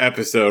different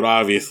episode,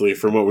 obviously,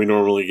 from what we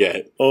normally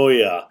get. Oh,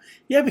 yeah.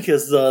 Yeah,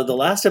 because the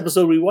last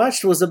episode we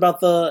watched was about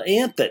the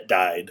ant that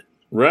died.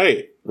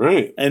 Right.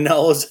 And now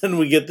all of a sudden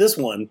we get this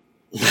one.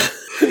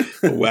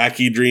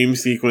 Wacky dream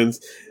sequence.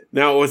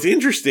 Now, what's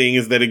interesting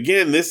is that,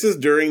 again, this is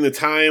during the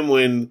time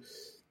when,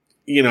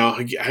 you know,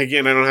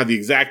 again, I don't have the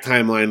exact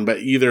timeline, but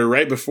either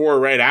right before or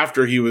right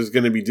after he was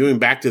going to be doing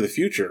Back to the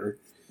Future.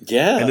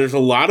 Yeah. And there's a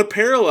lot of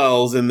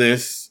parallels in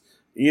this,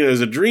 you know,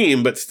 as a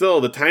dream, but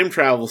still the time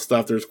travel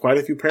stuff, there's quite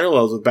a few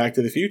parallels with Back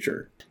to the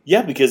Future.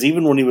 Yeah, because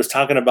even when he was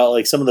talking about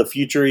like some of the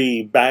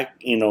future-y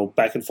back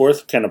and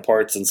forth kind of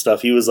parts and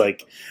stuff, he was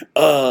like,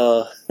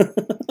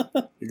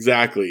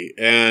 Exactly.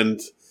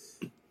 And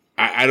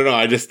I don't know,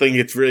 I just think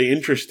it's really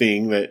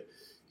interesting that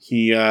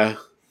he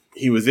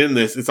was in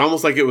this. It's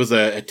almost like it was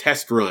a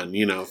test run,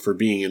 you know, for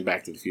being in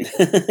Back to the Future.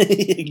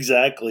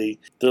 Exactly.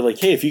 They're like,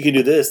 "Hey, if you can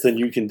do this, then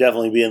you can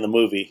definitely be in the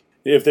movie."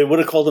 If they would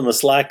have called him a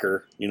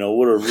slacker, you know,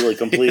 would have really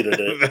completed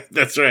it.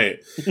 That's right.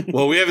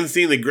 Well, we haven't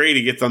seen the grade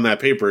he gets on that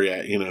paper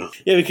yet, you know.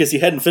 Yeah, because he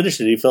hadn't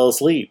finished it. He fell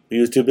asleep. He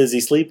was too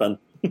busy sleeping.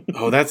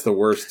 Oh, that's the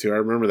worst, too. I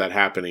remember that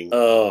happening.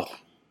 Oh.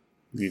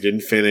 You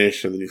didn't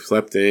finish, and then you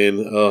slept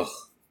in. Ugh.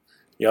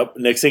 Yep.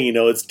 Next thing you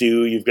know, it's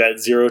due. You've got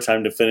 0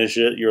 time to finish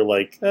it. You're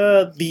like,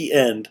 the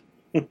end.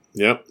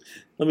 Yep.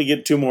 Let me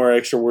get 2 more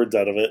extra words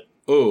out of it.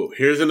 Oh,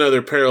 here's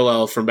another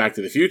parallel from Back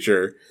to the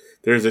Future.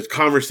 There's a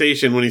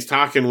conversation when he's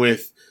talking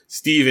with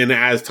Stephen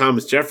as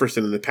Thomas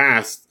Jefferson in the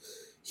past.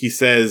 He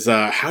says,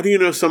 "How do you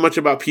know so much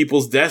about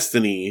people's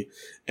destiny?"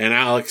 And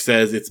Alex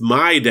says, "It's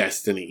my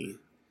destiny."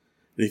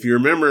 And if you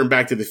remember in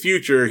Back to the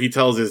Future, he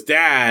tells his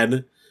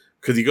dad,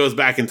 because he goes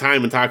back in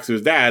time and talks to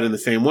his dad in the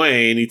same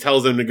way, and he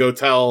tells him to go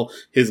tell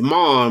his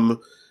mom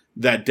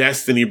that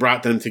destiny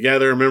brought them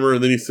together. Remember?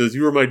 And then he says,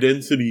 "You were my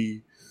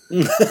density."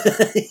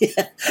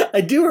 Yeah,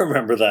 I do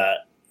remember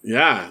that.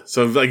 Yeah.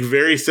 So like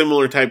very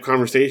similar type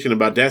conversation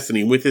about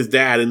destiny with his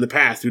dad in the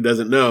past who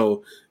doesn't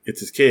know it's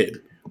his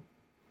kid.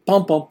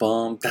 Bum, bum,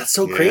 bum. That's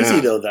so crazy,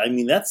 though. I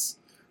mean, that's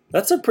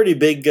a pretty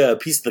big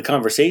piece of the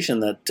conversation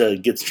that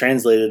gets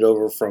translated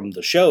over from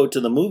the show to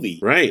the movie.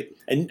 Right.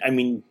 And, I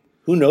mean,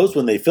 who knows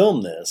when they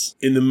film this?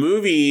 In the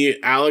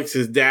movie,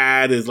 Alex's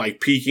dad is like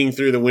peeking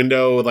through the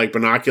window with like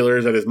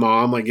binoculars at his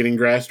mom, like getting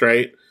dressed,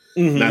 right?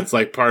 Mm-hmm. That's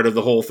like part of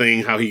the whole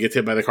thing, how he gets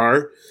hit by the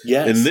car.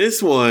 Yes. In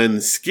this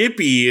one,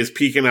 Skippy is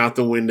peeking out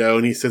the window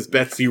and he says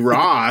Betsy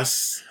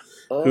Ross,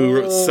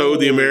 who sewed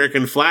the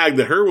American flag,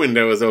 that her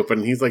window is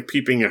open. He's like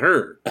peeping at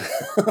her.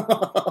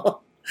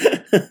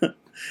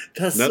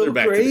 That's Another so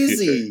Back to the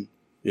crazy. Future.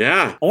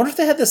 Yeah. I wonder if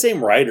they had the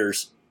same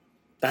writers.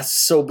 That's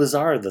so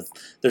bizarre that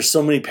there's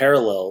so many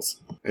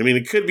parallels. I mean,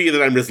 it could be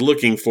that I'm just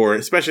looking for it,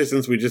 especially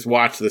since we just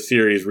watched the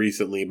series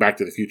recently, Back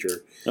to the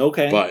Future.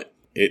 Okay. But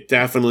it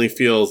definitely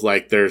feels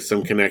like there's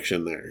some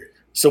connection there.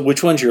 So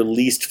which one's your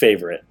least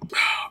favorite?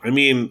 I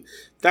mean,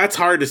 that's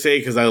hard to say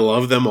because I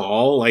love them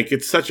all. Like,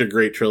 it's such a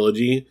great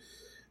trilogy.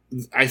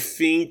 I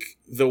think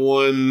the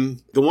one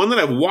that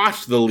I've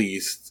watched the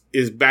least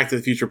is Back to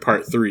the Future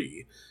Part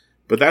 3.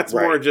 But that's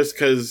more just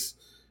because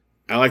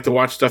I like to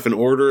watch stuff in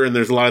order, and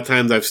there's a lot of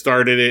times I've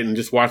started it and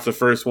just watched the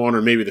first one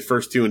or maybe the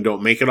first two and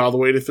don't make it all the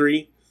way to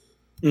 3.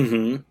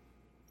 Mm-hmm.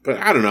 But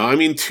I don't know. I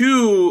mean,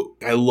 2,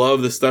 I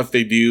love the stuff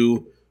they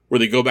do where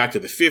they go back to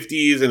the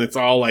 50s and it's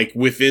all like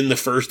within the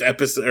first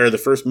episode or the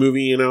first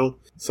movie, you know?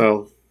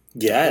 So,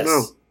 yes. I don't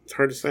know. It's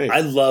hard to say. I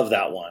love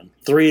that one.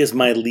 3 is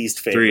my least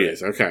favorite. 3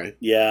 is, okay.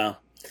 Yeah.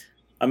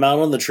 I'm out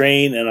on the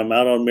train and I'm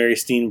out on Mary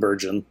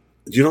Steenburgen.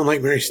 You don't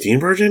like Mary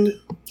Steenburgen?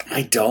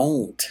 I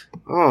don't.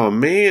 Oh,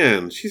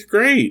 man. She's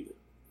great.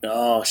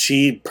 Oh,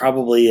 she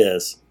probably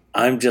is.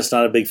 I'm just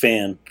not a big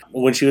fan.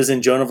 When she was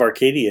in Joan of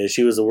Arcadia,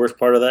 she was the worst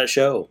part of that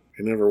show.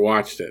 I never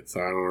watched it, so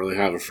I don't really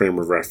have a frame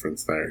of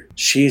reference there.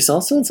 She's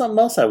also in something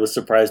else I was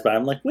surprised by.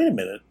 I'm like, wait a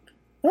minute.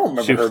 I don't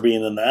remember her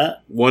being in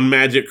that. One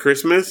Magic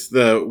Christmas,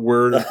 the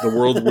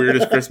world's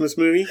weirdest Christmas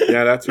movie?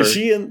 Yeah, that's her. Is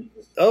she in...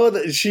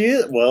 Oh, she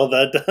is. Well,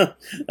 that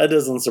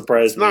doesn't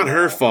surprise me. It's not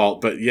her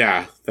fault, but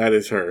yeah, that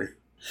is her.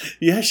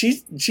 Yeah,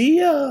 she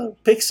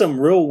picks some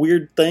real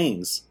weird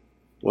things.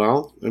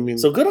 Well, I mean,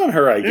 so good on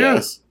her, I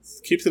guess.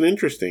 Keeps it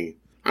interesting.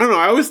 I don't know.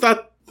 I always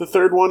thought the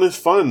third one is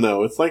fun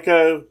though. It's like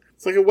a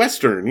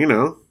Western, you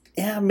know.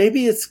 Yeah,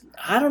 maybe it's.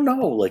 I don't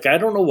know. Like, I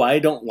don't know why I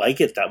don't like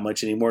it that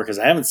much anymore because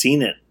I haven't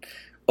seen it.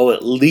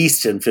 At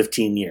least in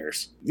 15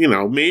 years. You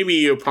know,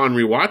 maybe upon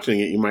rewatching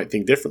it, you might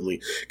think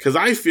differently. Because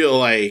I feel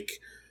like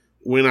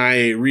when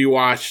I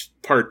rewatched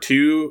part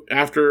 2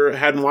 after I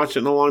hadn't watched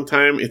it in a long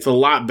time, it's a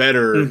lot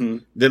better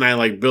than I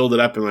like build it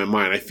up in my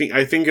mind. I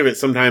think of it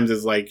sometimes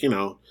as like, you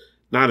know,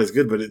 not as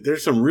good, but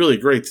there's some really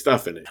great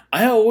stuff in it.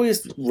 I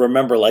always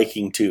remember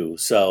liking 2,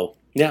 so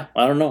yeah,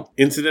 I don't know.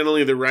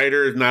 Incidentally, the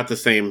writer is not the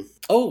same.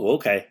 Oh,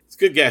 okay. It's a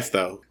good guess,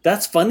 though.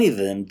 That's funny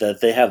then that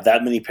they have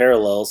that many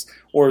parallels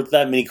or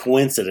that many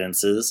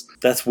coincidences.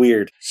 That's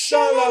weird.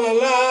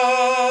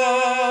 Sha-la-la-la.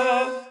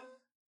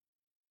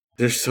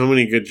 There's so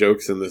many good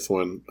jokes in this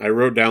one. I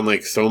wrote down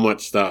like so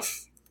much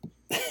stuff.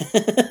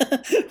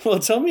 Well,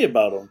 tell me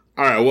about them.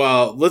 All right,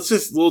 well,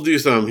 we'll do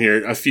some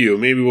here, a few.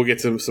 Maybe we'll get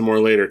to some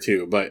more later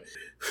too. But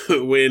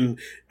when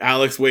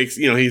Alex wakes,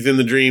 you know, he's in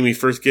the dream, he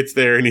first gets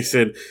there and he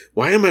said,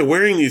 "Why am I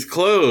wearing these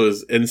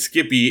clothes?" And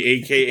Skippy,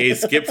 a.k.a.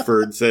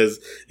 Skipford, says,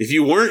 "If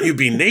you weren't, you'd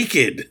be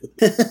naked."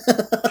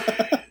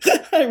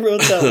 I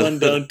wrote that one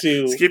down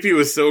too. Skippy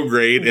was so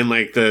great in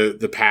like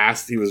the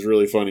past. He was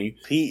really funny.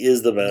 He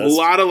is the best. A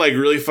lot of like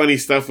really funny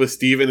stuff with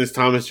Steven as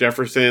Thomas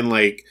Jefferson.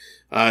 Like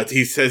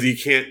he says he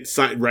can't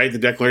write the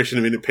Declaration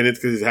of Independence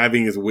because he's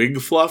having his wig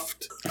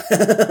fluffed.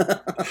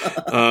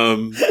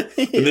 And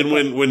then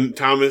when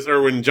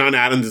John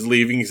Adams is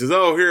leaving, he says,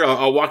 "Oh, here,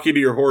 I'll walk you to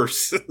your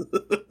horse." So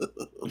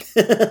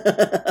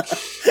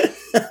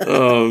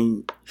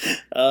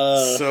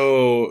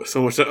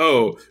much.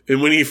 Oh,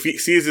 and when he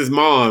sees his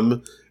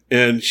mom.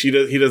 And he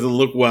doesn't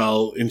look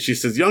well, and she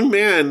says, "Young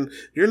man,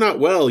 you're not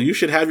well. You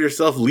should have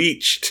yourself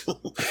leeched."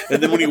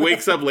 And then when he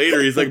wakes up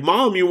later, he's like,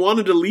 "Mom, you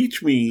wanted to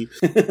leech me."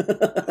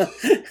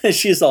 And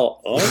she's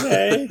all,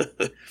 okay.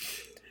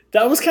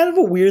 That was kind of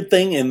a weird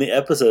thing in the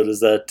episode,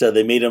 is that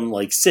they made him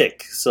like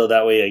sick, so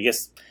that way, I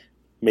guess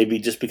maybe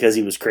just because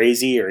he was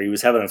crazy or he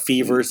was having a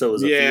fever, so it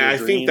was a fever I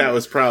dream. think that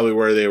was probably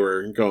where they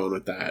were going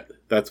with that.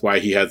 That's why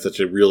he had such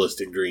a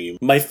realistic dream.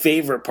 My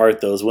favorite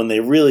part, though, is when they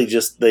really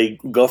they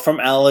go from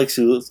Alex,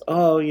 who's,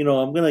 "Oh, you know,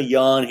 I'm going to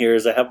yawn here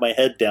as I have my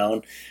head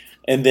down."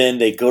 And then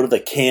they go to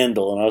the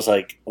candle. And I was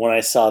like, when I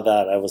saw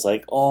that, I was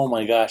like, oh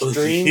my gosh,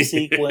 dream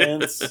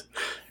sequence.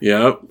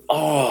 Yep.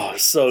 Oh,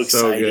 so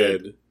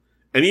excited. So good.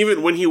 And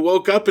even when he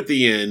woke up at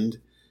the end,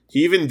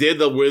 he even did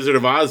the Wizard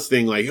of Oz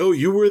thing, like, "Oh,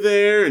 you were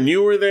there, and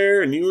you were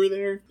there, and you were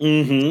there."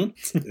 Mm-hmm.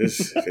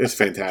 It's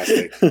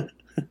fantastic.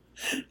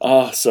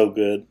 Oh, so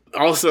good.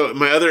 Also,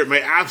 my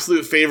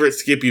absolute favorite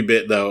Skippy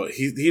bit, though,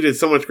 he did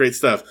so much great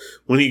stuff.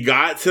 When he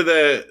got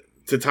to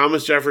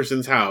Thomas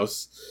Jefferson's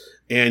house,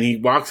 and he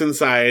walks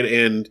inside,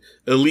 and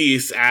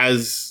Elise,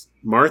 as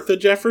Martha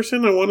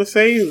Jefferson, I want to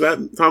say. Is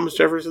that Thomas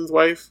Jefferson's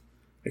wife?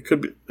 I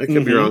could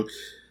be wrong.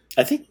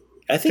 I think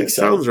so.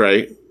 Sounds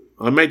right.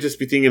 I might just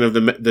be thinking of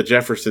the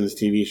Jeffersons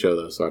TV show,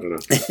 though, so I don't know.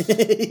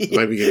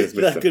 Might be getting this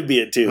mixed up. That could be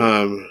it,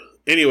 too.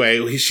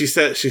 Anyway, she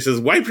says,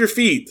 wipe your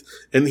feet.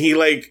 And he,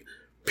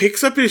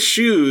 picks up his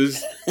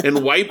shoes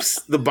and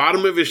wipes the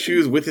bottom of his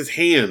shoes with his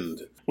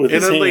hand.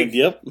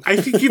 Yep. I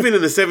think even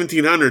in the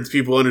 1700s,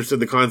 people understood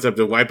the concept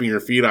of wiping your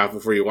feet off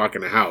before you walk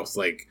in a house.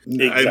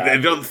 Exactly. I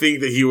don't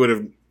think that he would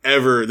have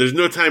ever... There's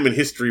no time in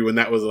history when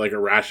that was, a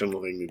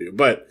rational thing to do.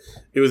 But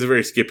it was a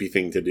very Skippy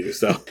thing to do,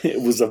 so...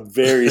 It was a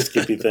very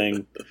Skippy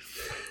thing.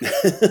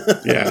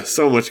 Yeah,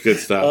 so much good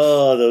stuff.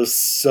 Oh, that was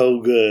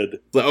so good.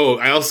 Oh,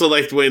 I also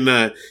liked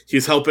when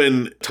he's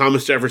helping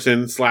Thomas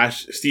Jefferson /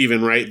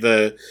 Stephen write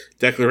the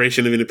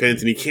Declaration of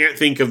Independence, and he can't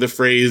think of the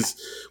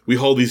phrase, we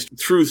hold these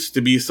truths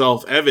to be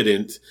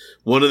self-evident.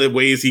 One of the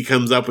ways he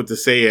comes up with to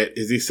say it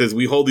is he says,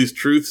 we hold these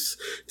truths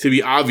to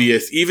be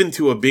obvious, even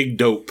to a big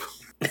dope.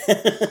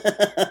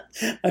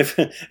 I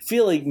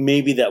feel like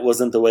maybe that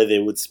wasn't the way they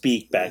would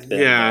speak back then.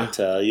 Yeah.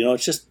 But,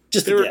 it's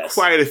just there a were guess.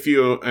 quite a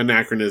few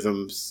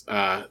anachronisms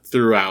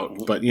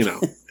throughout, but,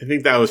 I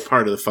think that was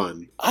part of the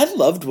fun. I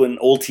loved when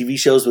old TV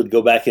shows would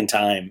go back in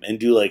time and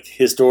do,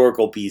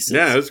 historical pieces.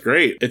 Yeah, it was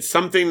great. It's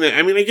something that,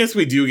 I guess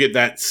we do get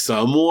that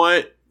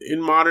somewhat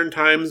in modern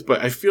times,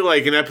 but I feel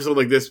like an episode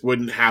like this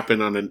wouldn't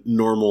happen on a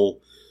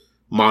normal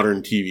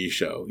modern TV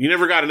show. You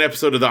never got an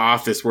episode of The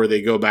Office where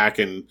they go back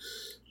and,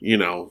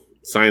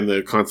 sign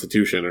the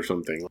Constitution or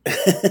something.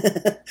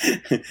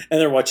 And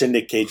they're watching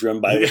Nick Cage run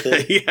by with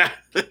it. Yeah.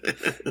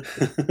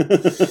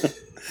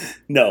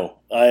 No,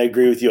 I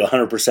agree with you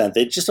 100%.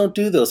 They just don't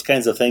do those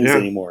kinds of things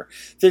anymore.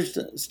 There's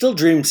still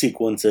dream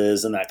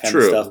sequences and that kind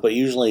of stuff, but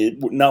usually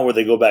not where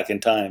they go back in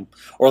time.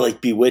 Or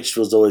Bewitched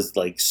was always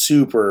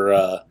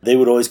super, they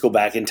would always go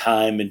back in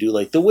time and do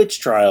the witch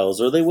trials,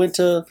 or they went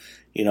to,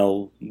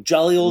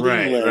 jolly old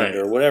England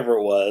or whatever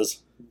it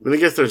was. I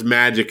guess there's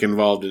magic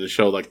involved in a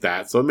show like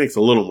that, so it makes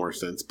a little more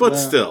sense. But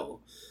still,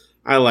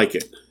 I like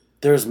it.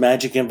 There's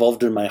magic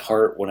involved in my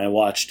heart when I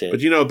watched it.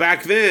 But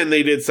back then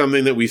they did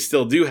something that we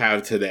still do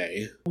have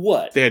today.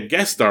 What? They had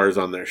guest stars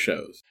on their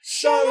shows.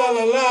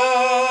 Sha-la-la-la.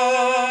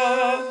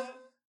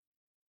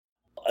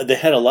 They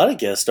had a lot of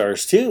guest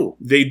stars, too.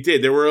 They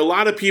did. There were a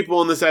lot of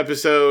people in this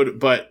episode,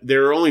 but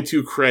there were only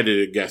 2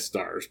 credited guest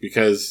stars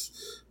because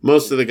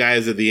most of the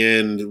guys at the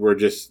end were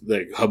just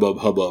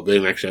hubbub. They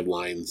didn't actually have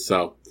lines,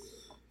 so...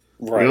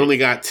 Right. We only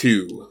got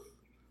 2.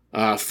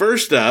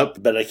 First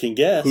up, but I can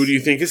guess. Who do you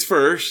think is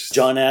first?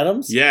 John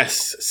Adams?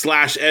 Yes,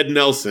 / Ed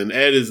Nelson.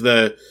 Ed is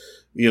the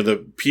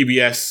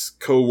PBS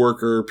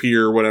co-worker,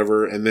 peer,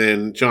 whatever, and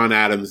then John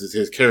Adams is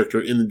his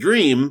character in the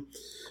dream,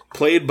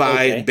 played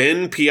by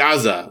Ben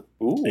Piazza.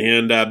 Ooh.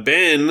 And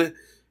Ben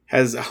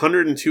has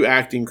 102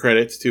 acting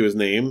credits to his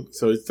name,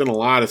 so he's done a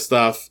lot of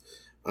stuff.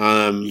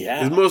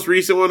 His most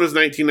recent one was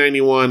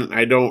 1991.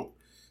 I don't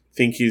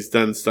think he's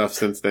done stuff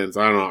since then,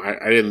 so I don't know.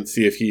 I didn't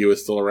see if he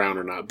was still around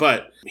or not,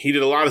 but he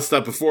did a lot of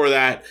stuff before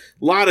that.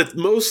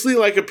 Mostly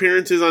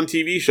appearances on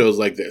TV shows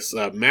like this.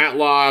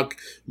 Matlock,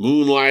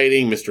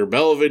 Moonlighting, Mr.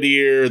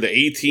 Belvedere, The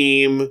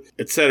A-Team,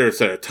 etc.,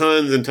 etc.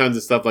 Tons and tons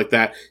of stuff like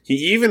that. He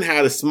even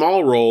had a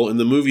small role in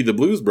the movie The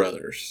Blues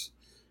Brothers,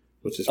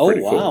 which is pretty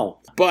cool.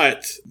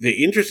 But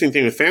the interesting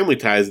thing with Family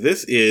Ties,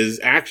 this is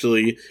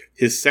actually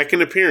his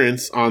second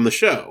appearance on the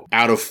show.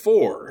 Out of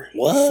 4.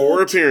 What?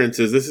 4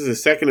 appearances. This is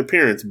his second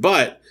appearance,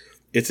 but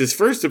it's his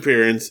first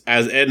appearance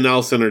as Ed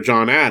Nelson or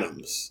John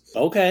Adams.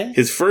 Okay.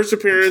 His first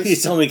appearance...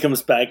 He only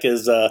comes back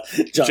as John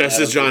Just Adams.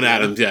 as John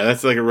Adams, yeah.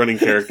 That's a running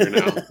character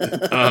now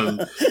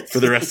for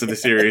the rest of the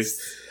series.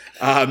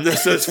 So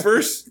his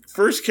first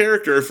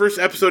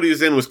episode he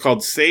was in was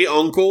called Say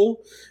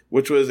Uncle,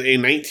 which was a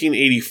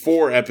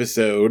 1984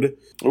 episode.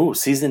 Ooh,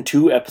 season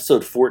 2,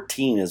 episode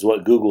 14 is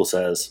what Google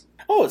says.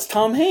 Oh, it's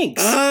Tom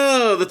Hanks.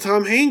 Oh, the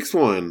Tom Hanks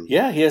one.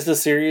 Yeah, he has the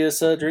serious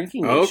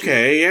drinking issue.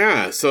 Okay,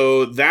 yeah.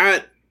 So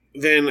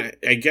then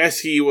I guess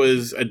he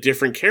was a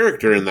different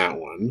character in that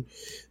one.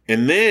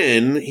 And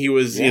then he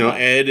was,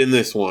 Ed in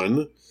this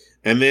one.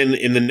 And then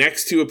in the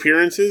next 2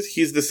 appearances,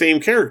 he's the same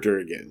character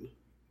again.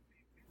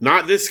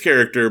 Not this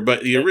character,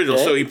 but the original.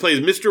 So he plays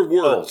Mr.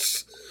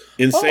 Wirtz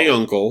in Say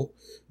Uncle.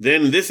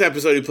 Then this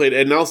episode he played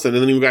Ed Nelson,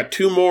 and then we've got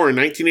 2 more in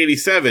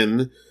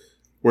 1987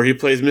 where he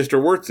plays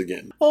Mr. Wirtz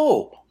again.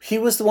 Oh, he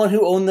was the one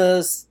who owned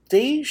the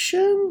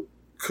station?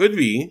 Could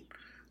be.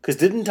 Because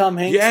didn't Tom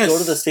Hanks go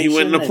to the station? He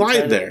went and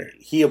applied there.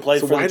 He applied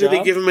for the job? So why did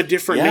they give him a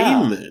different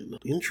name then?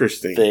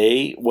 Interesting.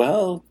 They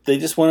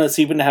just want to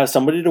see if they have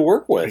somebody to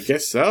work with. I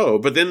guess so.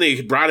 But then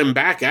they brought him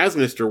back as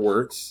Mr.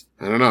 Wirtz.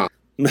 I don't know.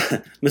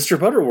 Mr.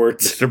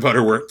 Butterworts. Mr.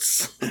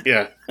 Butterworts.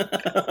 Yeah.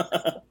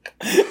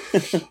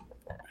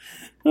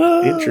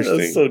 Interesting.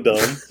 That's so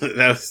dumb.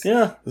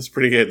 That's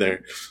pretty good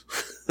there.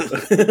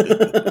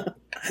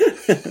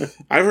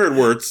 I've heard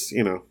Wirtz,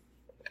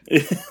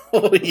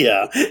 Oh,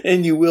 yeah.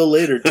 And you will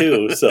later,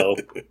 too. So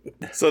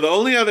the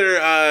only other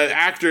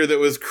actor that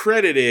was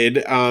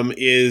credited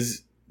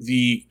is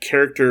the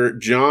character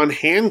John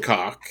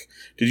Hancock.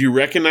 Did you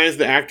recognize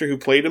the actor who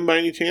played him by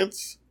any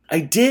chance? I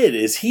did.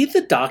 Is he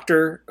the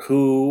doctor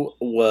who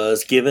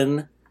was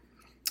given...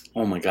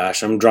 Oh my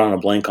gosh, I'm drawing a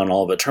blank on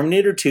all of it.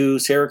 Terminator 2,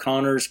 Sarah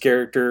Connor's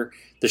character,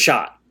 the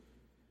shot.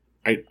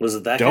 Was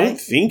it that guy? I don't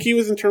think he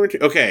was in Terminator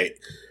 2. Okay,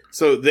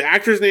 so the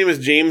actor's name is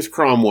James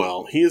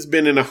Cromwell. He has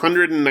been in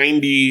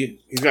 190...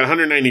 He's got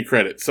 190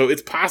 credits. So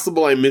it's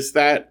possible I missed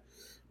that.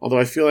 Although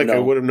I feel like I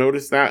would have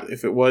noticed that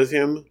if it was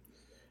him.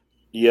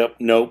 Yep,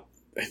 nope.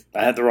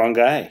 I had the wrong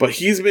guy. But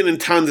he's been in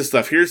tons of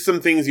stuff. Here's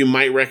some things you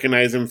might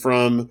recognize him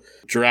from.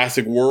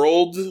 Jurassic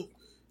World.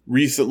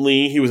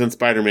 Recently, he was in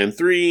Spider-Man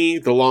 3,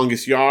 The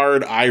Longest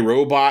Yard, I,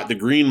 Robot, The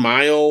Green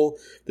Mile,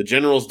 The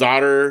General's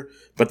Daughter.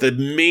 But the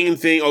main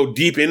thing,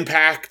 Deep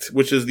Impact,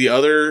 which is the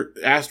other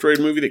asteroid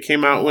movie that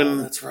came out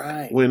that's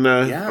right. when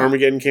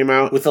Armageddon came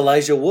out. With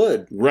Elijah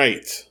Wood.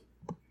 Right.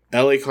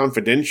 LA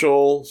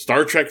Confidential,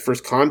 Star Trek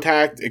First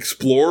Contact,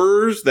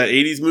 Explorers, that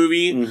 80s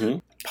movie. Mm-hmm.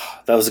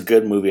 That was a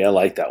good movie. I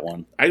like that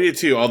one. I did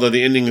too, although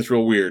the ending is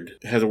real weird.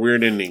 It has a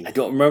weird ending. I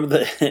don't remember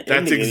the ending.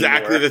 That's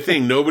exactly the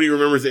thing. Nobody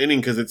remembers the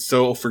ending because it's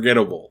so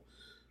forgettable.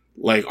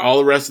 Like, all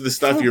the rest of the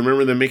stuff, you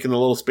remember them making the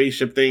little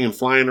spaceship thing and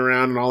flying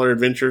around and all their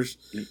adventures?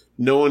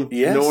 No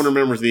one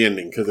remembers the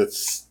ending because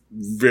it's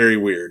very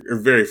weird or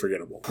very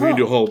forgettable. We can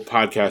do a whole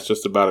podcast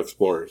just about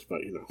Explorers, but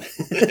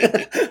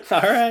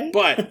All right.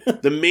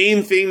 But the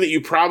main thing that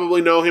you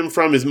probably know him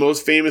from, his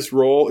most famous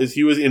role, is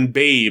he was in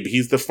Babe.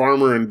 He's the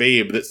farmer in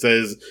Babe that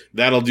says,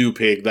 "That'll do,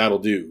 pig, that'll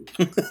do."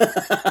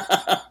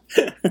 I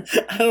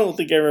don't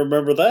think I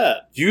remember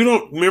that. You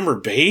don't remember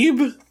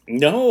Babe?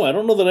 No, I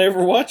don't know that I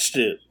ever watched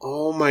it.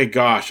 Oh my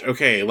gosh.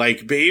 Okay,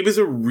 Babe is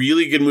a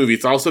really good movie.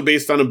 It's also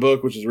based on a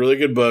book, which is a really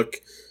good book.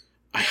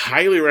 I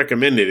highly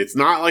recommend it. It's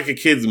not like a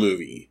kid's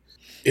movie.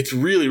 It's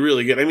really,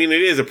 really good. I mean,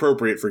 it is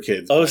appropriate for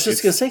kids. I was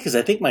just going to say, because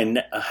I think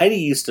Heidi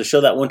used to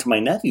show that one to my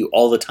nephew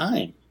all the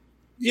time.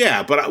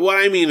 Yeah, but what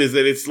I mean is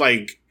that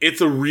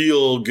it's a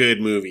real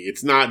good movie.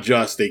 It's not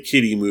just a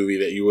kiddie movie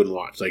that you wouldn't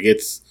watch.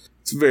 It's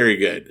very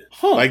good.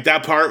 Huh. Like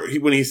that part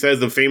when he says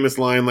the famous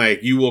line,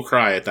 you will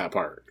cry at that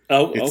part.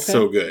 Oh, it's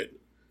so good.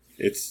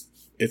 It's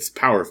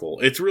powerful.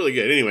 It's really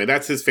good. Anyway,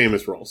 that's his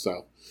famous role.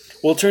 So,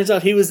 well, it turns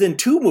out he was in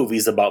 2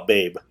 movies about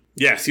Babe.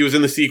 Yes, he was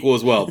in the sequel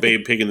as well,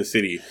 Babe, Pig in the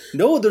City.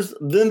 No, there's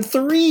then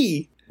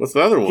 3. What's the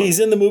other one?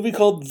 He's in the movie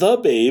called The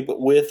Babe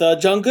with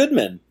John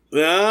Goodman.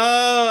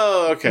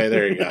 Oh, okay,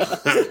 there you go.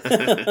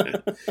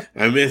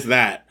 I missed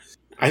that.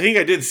 I think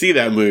I did see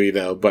that movie,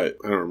 though, but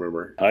I don't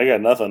remember. I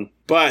got nothing.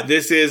 But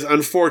this is,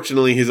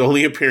 unfortunately, his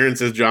only appearance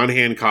as John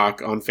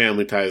Hancock on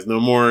Family Ties. No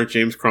more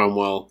James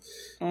Cromwell.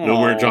 Aww. No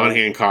more John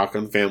Hancock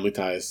on Family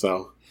Ties,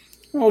 so...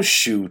 Oh,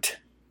 shoot.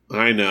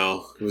 I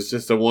know. It was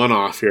just a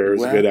one-off here. It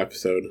was a good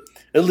episode.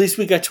 At least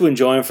we got to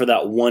enjoy him for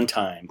that one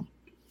time.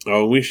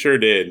 Oh, we sure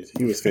did.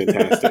 He was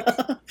fantastic.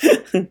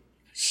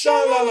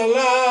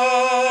 Sha-la-la-la.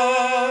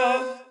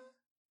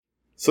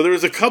 So there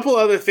was a couple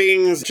other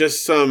things,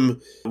 just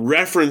some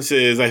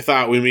references I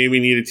thought we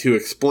maybe needed to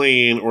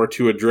explain or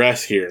to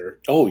address here.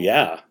 Oh,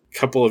 yeah. A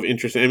couple of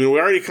interesting... I mean, we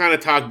already kind of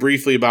talked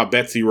briefly about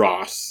Betsy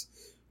Ross,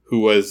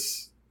 who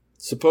was...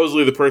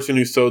 supposedly the person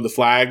who sewed the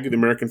flag, the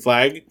American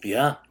flag.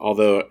 Yeah.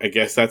 Although I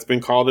guess that's been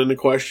called into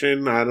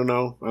question. I don't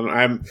know.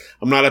 I'm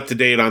not up to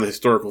date on the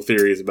historical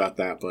theories about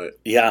that, but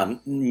yeah,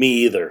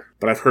 me either.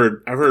 But I've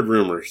heard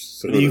rumors.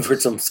 So you've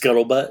heard some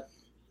scuttlebutt?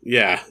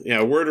 Yeah.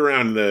 Word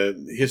around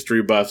the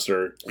history buffs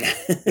they're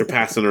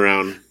passing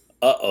around.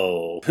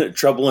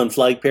 Trouble in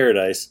Flag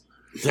Paradise.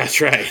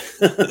 That's right.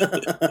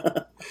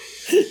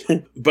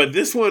 But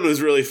this one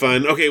was really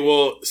fun. Okay,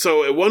 well,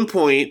 so at one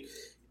point,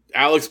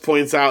 Alex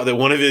points out that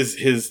one of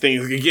his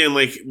things, again,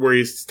 where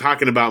he's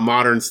talking about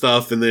modern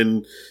stuff and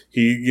then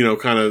he,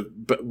 kind of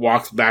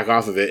walks back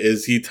off of it,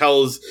 is he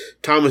tells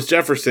Thomas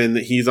Jefferson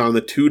that he's on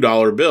the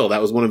 $2 bill.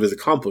 That was one of his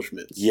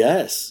accomplishments.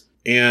 Yes.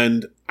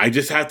 And I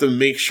just have to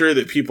make sure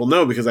that people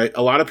know, because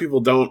a lot of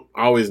people don't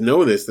always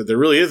know this, that there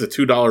really is a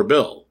 $2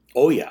 bill.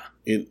 Oh, yeah.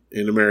 In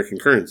American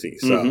currency.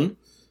 So, mm-hmm.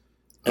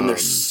 And they're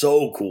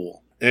so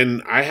cool.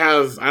 And I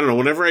don't know,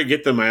 whenever I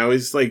get them, I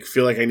always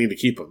feel like I need to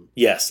keep them.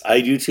 Yes,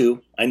 I do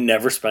too. I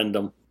never spend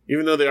them.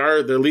 Even though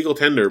they're legal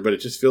tender, but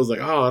it just feels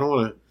like, I don't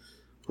want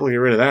to get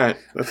rid of that.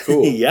 That's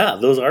cool. Yeah,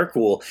 those are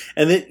cool.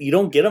 And then you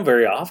don't get them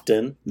very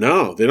often.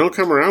 No, they don't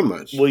come around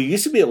much. Well, you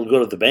used to be able to go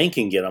to the bank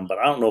and get them, but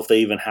I don't know if they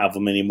even have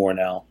them anymore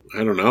now.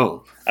 I don't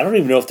know. I don't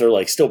even know if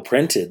they're still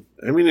printed.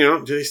 I mean,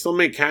 do they still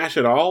make cash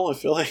at all? I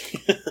feel like.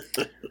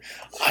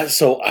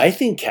 So I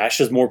think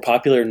cash is more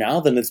popular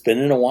now than it's been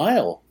in a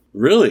while.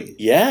 Really?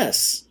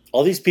 Yes.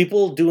 All these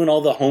people doing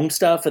all the home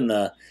stuff and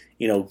the,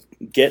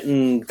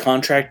 getting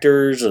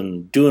contractors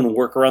and doing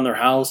work around their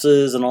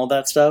houses and all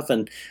that stuff.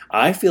 And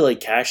I feel like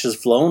cash has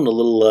flown a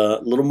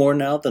little more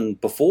now than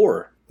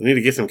before. I need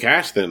to get some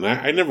cash then.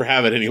 I never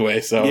have it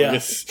anyway, so yeah.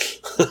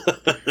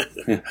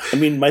 I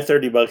mean, my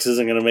 $30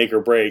 isn't going to make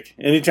or break.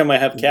 Anytime I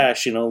have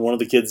cash, one of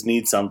the kids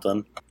needs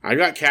something. I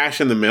got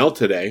cash in the mail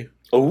today.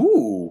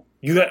 Ooh.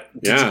 Did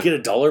you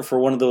get $1 for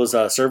one of those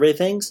survey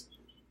things?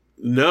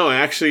 No,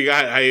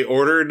 I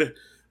ordered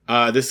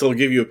this will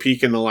give you a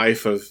peek in the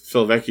life of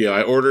Phil Vecchio.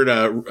 I ordered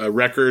a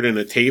record and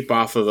a tape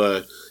off of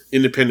a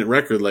independent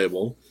record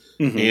label.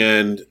 Mm-hmm.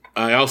 And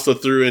I also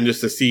threw in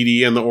just a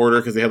CD in the order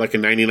because they had like a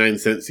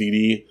 99-cent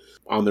CD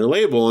on their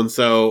label. And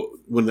so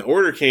when the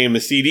order came,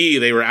 the CD,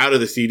 they were out of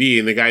the CD.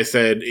 And the guy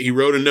said, he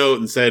wrote a note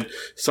and said,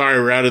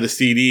 sorry, we're out of the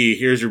CD.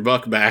 Here's your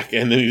buck back.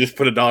 And then he just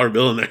put a $1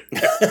 bill in there.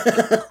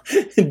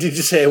 Did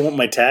you say I want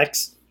my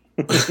tax?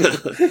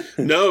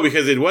 No,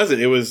 because it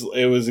wasn't. It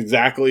was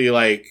exactly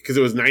like, because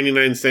it was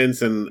 99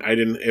 cents and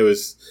it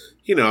was,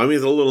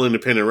 it's a little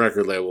independent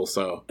record label.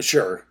 So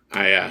sure.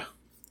 yeah.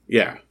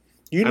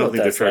 You know what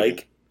that's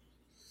like.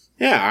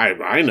 Yeah,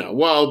 I know.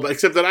 Well,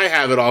 except that I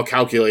have it all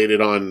calculated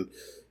on,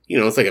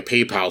 it's like a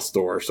PayPal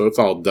store, so it's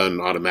all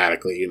done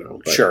automatically,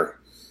 But. Sure.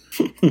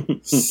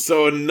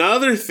 So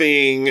another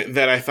thing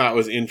that I thought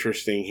was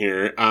interesting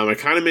here, I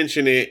kind of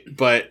mentioned it,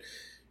 but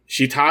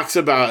she talks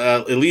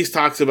about, Elise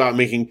talks about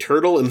making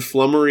turtle and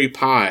flummery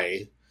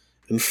pie.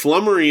 And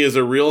flummery is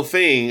a real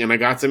thing, and I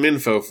got some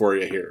info for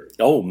you here.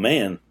 Oh,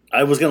 man.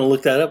 I was going to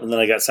look that up, and then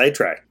I got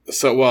sidetracked.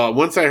 So,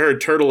 once I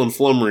heard turtle and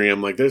flummery,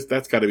 I'm like,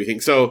 that's got to be a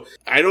thing. So,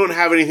 I don't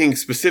have anything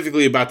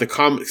specifically about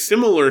the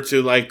similar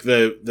to like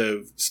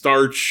the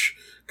starch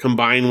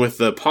combined with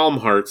the palm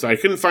hearts. I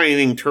couldn't find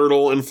anything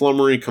turtle and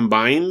flummery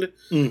combined,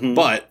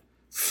 but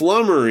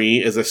flummery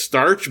is a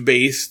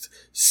starch-based,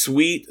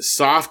 sweet,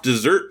 soft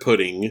dessert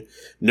pudding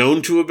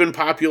known to have been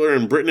popular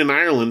in Britain and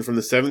Ireland from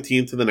the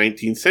 17th to the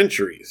 19th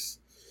centuries.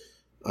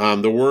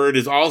 The word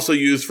is also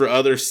used for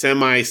other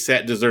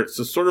semi-set desserts,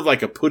 so sort of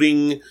like a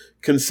pudding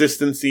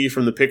consistency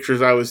from the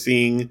pictures I was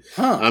seeing.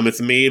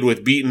 It's made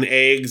with beaten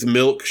eggs,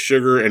 milk,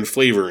 sugar, and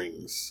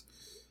flavorings.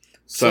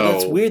 So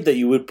that's weird that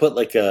you would put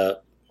like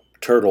a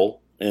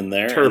turtle in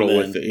there.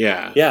 With it,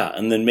 yeah. Yeah,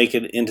 and then make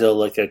it into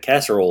like a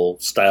casserole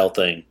style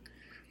thing.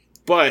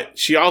 But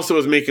she also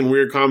was making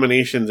weird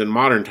combinations in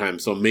modern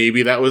times, so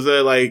maybe that was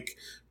a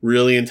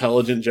really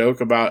intelligent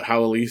joke about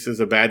how Elise is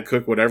a bad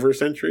cook whatever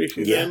century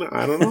she's in.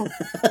 I don't know.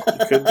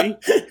 It could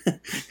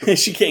be.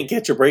 She can't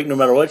catch a break no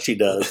matter what she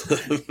does.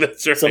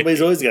 That's right.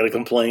 Somebody's always got a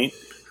complaint.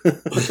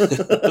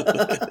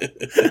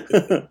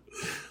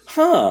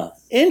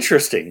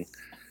 Interesting.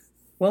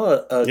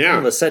 Well, kind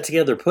of a set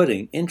together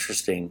pudding.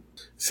 Interesting.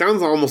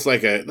 Sounds almost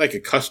like a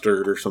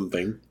custard or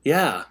something.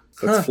 Yeah.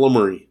 That's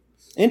flummery.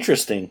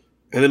 Interesting.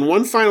 And then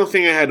one final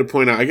thing I had to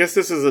point out, I guess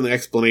this is an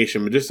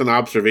explanation, but just an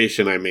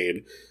observation I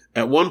made.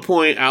 At one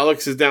point,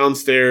 Alex is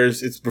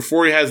downstairs. It's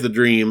before he has the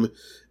dream,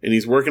 and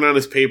he's working on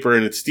his paper,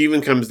 and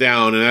Steven comes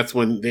down, and that's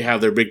when they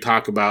have their big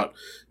talk about,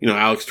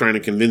 Alex trying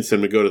to convince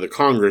him to go to the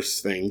Congress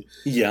thing.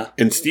 Yeah.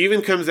 And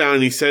Steven comes down,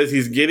 and he says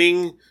he's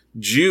getting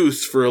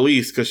juice for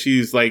Elise because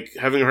she's,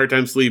 having a hard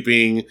time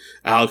sleeping.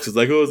 Alex is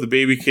like, oh, is the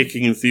baby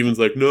kicking? And Steven's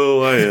like,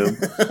 no, I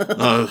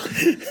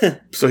am.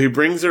 So he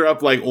brings her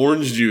up,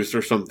 orange juice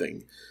or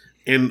something.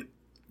 And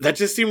that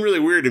just seemed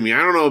really weird to me. I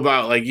don't know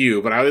about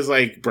you, but I was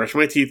brush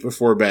my teeth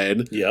before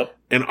bed. Yep.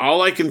 And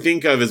all I can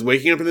think of is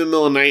waking up in the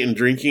middle of the night and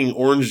drinking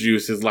orange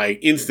juice is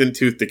instant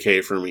tooth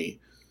decay for me.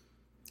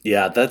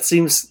 Yeah, that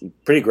seems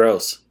pretty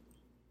gross.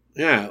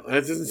 Yeah,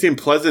 that doesn't seem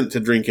pleasant to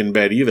drink in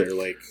bed either.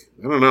 I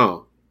don't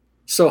know.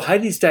 So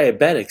Heidi's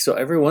diabetic, so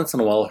every once in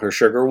a while her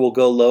sugar will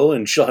go low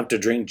and she'll have to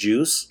drink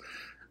juice.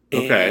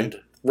 Okay. And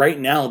right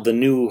now the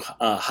new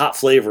hot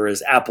flavor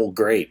is apple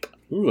grape.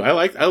 Ooh,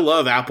 I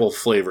love apple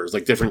flavors,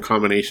 different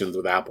combinations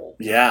with apple.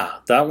 Yeah,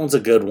 that one's a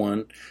good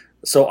one.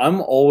 So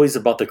I'm always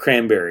about the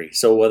cranberry.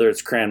 So whether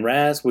it's cran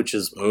ras, which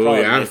is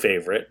probably my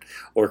favorite,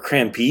 or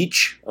cran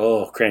peach,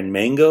 cran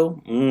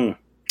mango.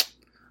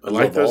 I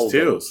like those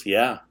too. Those.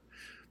 Yeah.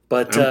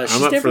 But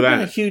she's never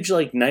been a huge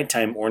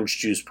nighttime orange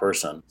juice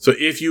person. So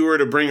if you were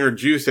to bring her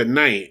juice at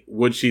night,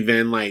 would she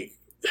then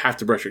have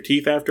to brush her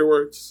teeth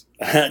afterwards?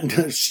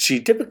 No,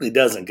 she typically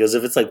doesn't, because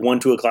if it's 1,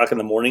 2 o'clock in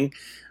the morning,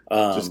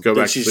 just go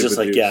back. She's just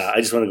I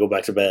just want to go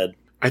back to bed.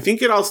 I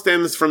think it all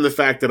stems from the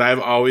fact that I've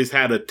always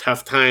had a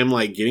tough time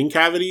getting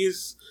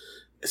cavities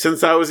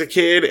since I was a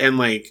kid,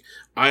 and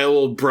I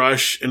will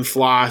brush and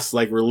floss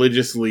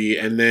religiously,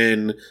 and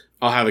then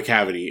I'll have a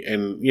cavity,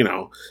 and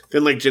then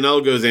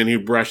Janelle goes in, who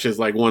brushes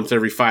once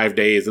every 5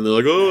 days, and they're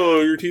like,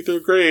 "Oh, your teeth are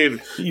great.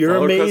 You're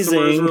all amazing.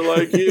 Our customers are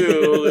like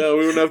you. Yeah, we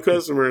wouldn't have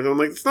customers." And I'm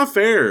like, it's not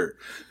fair.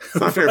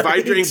 It's not fair. Right. If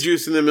I drank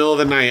juice in the middle of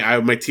the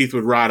night, my teeth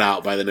would rot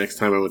out by the next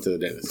time I went to the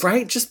dentist.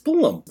 Right? Just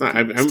pull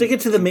them. Stick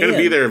it to the man. I'm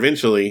gonna be there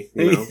eventually.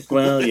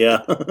 Well, yeah.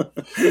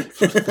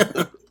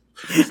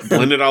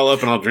 Blend it all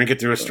up, and I'll drink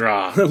it through a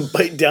straw.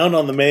 Bite down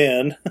on the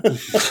man.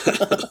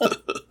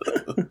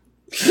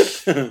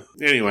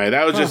 Anyway,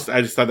 that was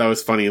I just thought that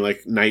was funny,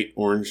 night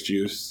orange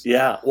juice.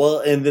 Yeah, well,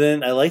 and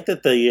then I like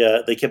that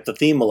they kept the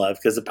theme alive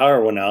because the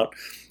power went out.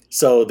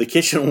 So the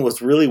kitchen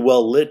was really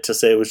well lit to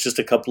say it was just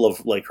a couple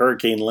of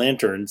hurricane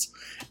lanterns.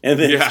 And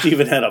then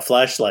Steven had a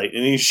flashlight,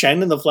 and he's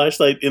shining the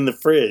flashlight in the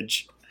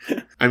fridge.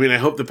 I mean, I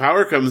hope the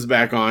power comes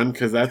back on,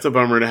 because that's a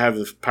bummer to have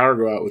the power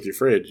go out with your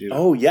fridge.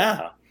 Oh,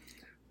 yeah.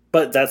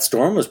 But that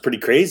storm was pretty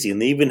crazy, and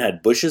they even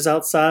had bushes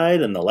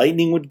outside, and the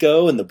lightning would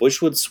go, and the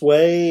bush would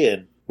sway,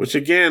 and... Which,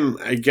 again,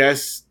 I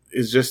guess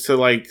is just to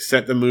like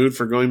set the mood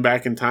for going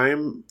back in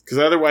time? Because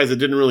otherwise it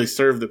didn't really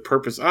serve the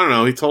purpose. I don't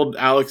know. He told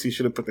Alex he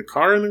should have put the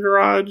car in the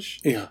garage.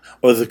 Yeah.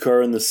 Or the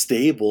car in the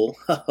stable.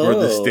 Or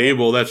the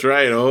stable, that's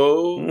right.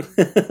 Oh.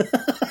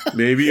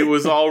 Maybe it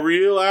was all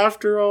real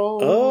after all.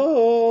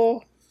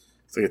 Oh.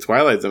 It's like a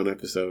Twilight Zone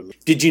episode.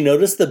 Did you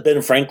notice the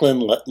Ben Franklin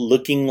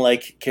looking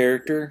like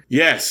character?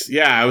 Yes,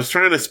 yeah. I was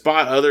trying to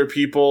spot other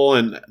people,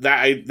 and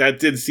that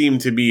did seem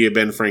to be a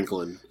Ben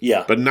Franklin.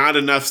 Yeah. But not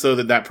enough so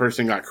that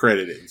person got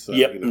credited. So,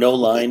 yep, you know. No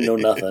line, no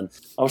nothing.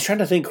 I was trying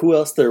to think who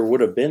else there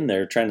would have been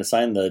there trying to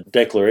sign the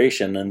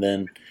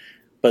declaration,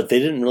 but they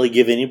didn't really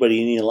give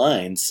anybody any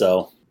lines,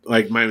 so...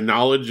 Like, my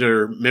knowledge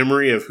or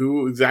memory of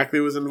who exactly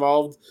was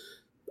involved...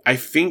 I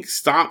think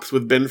stops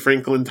with Ben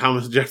Franklin,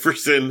 Thomas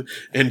Jefferson,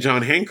 and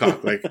John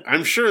Hancock. Like,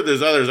 I'm sure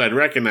there's others I'd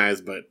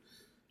recognize, but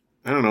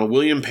I don't know,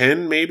 William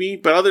Penn, maybe?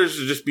 But others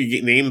would just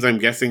be names I'm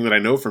guessing that I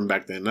know from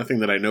back then. Nothing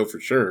that I know for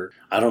sure.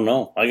 I don't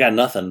know. I got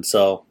nothing,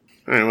 so... All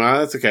right, well,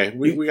 that's okay.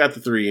 We got the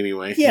 3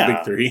 anyway. Yeah. The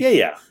big 3.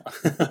 Yeah.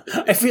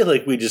 I feel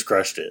like we just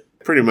crushed it.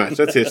 Pretty much.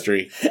 That's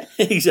history.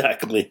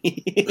 Exactly.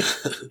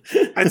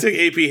 I took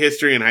AP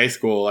History in high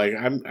school. Like,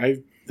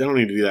 I don't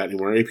need to do that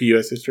anymore. AP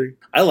US History.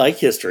 I like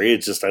history.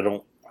 It's just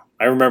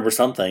I remember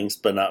some things,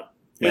 but not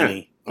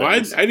many. Oh, I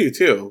do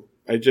too.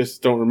 I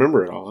just don't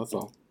remember it all. That's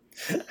all.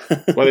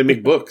 That's why they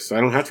make books. I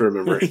don't have to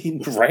remember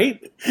it.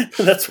 Right?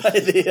 That's why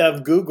they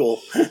have Google.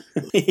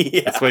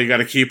 Yeah. That's why you got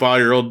to keep all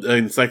your old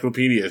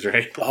encyclopedias,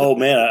 right? Oh,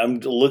 man.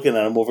 I'm looking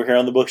at them over here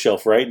on the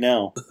bookshelf right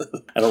now.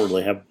 I don't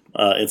really have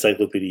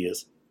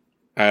encyclopedias.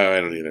 Oh, I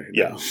don't either.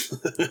 Yeah.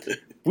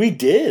 We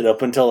did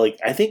up until,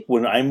 I think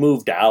when I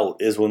moved out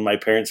is when my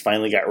parents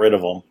finally got rid of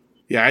them.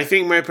 Yeah, I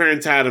think my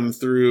parents had them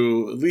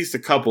through at least a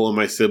couple of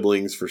my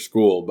siblings for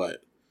school,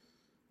 but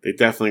they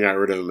definitely got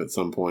rid of them at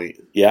some point.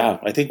 Yeah,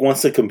 I think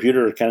once the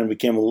computer kind of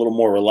became a little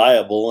more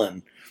reliable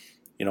and,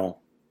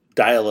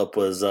 dial-up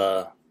was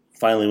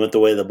finally went the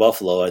way of the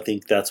buffalo, I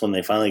think that's when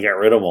they finally got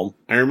rid of them.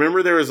 I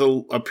remember there was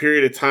a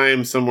period of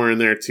time somewhere in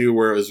there, too,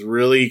 where it was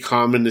really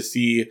common to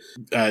see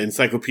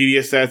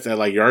encyclopedia sets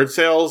at, yard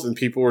sales, and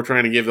people were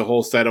trying to give the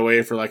whole set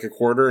away for, a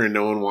quarter, and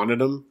no one wanted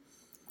them.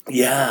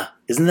 Yeah.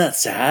 Isn't that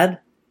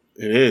sad?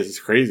 It is. It's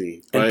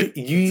crazy. But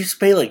you used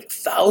to pay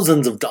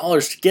thousands of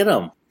dollars to get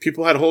them.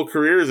 People had whole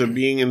careers of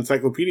being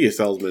encyclopedia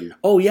salesmen.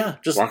 Oh, yeah.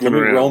 Just let me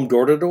roam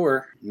door to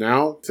door.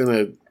 Now it's in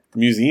a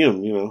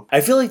museum,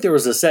 I feel like there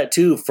was a set,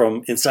 too,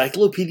 from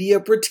Encyclopedia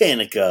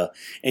Britannica,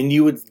 and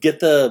you would get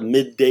the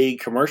midday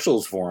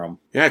commercials for them.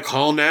 Yeah,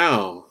 call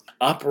now.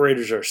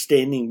 Operators are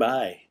standing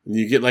by. And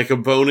you get a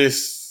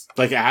bonus...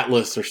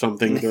 Atlas or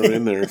something thrown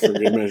in there for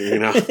good measure,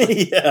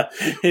 Yeah.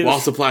 While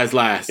supplies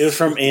last. It was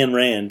from Ayn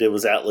Rand. It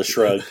was Atlas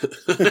Shrugged.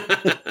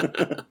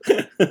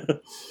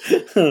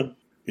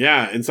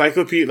 Yeah,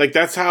 encyclopedia.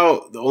 That's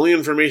how the only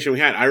information we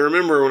had. I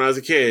remember when I was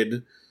a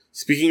kid,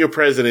 speaking of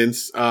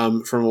presidents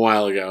from a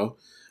while ago,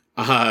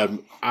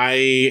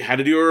 I had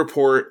to do a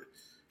report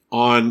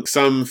on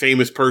some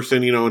famous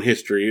person, in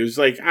history. It was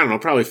I don't know,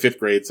 probably 5th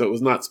grade, so it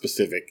was not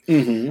specific.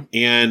 Mm-hmm.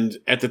 And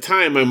at the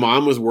time, my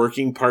mom was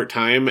working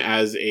part-time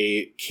as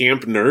a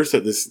camp nurse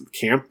at this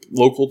camp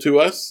local to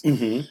us.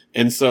 Mm-hmm.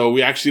 And so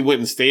we actually went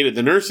and stayed at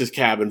the nurse's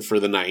cabin for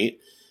the night.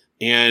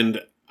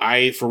 And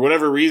I, for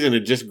whatever reason,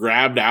 had just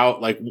grabbed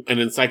out an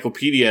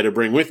encyclopedia to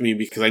bring with me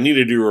because I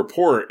needed to do a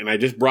report, and I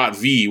just brought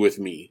V with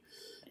me.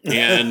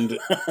 And...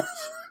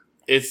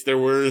 there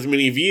weren't as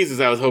many V's as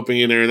I was hoping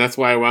in there, and that's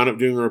why I wound up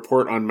doing a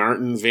report on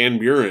Martin Van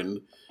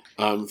Buren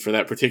for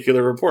that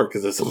particular report,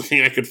 because that's the only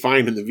thing I could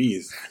find in the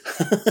V's.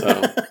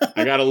 So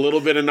I got a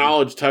little bit of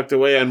knowledge tucked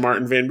away on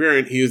Martin Van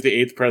Buren. He was the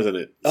 8th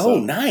president.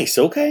 Oh, nice.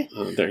 Okay.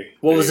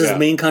 What was his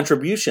main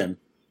contribution?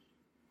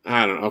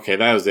 I don't know. Okay,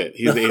 that was it.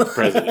 He's the 8th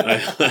president.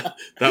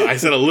 I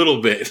said a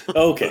little bit.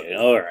 Okay,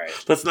 all right.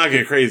 Let's not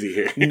get crazy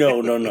here.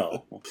 No.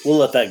 We'll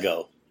let that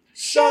go.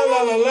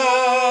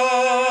 Sha-la-la-la.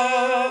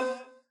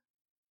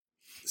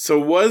 So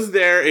was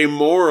there a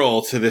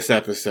moral to this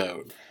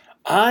episode?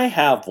 I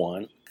have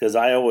one, because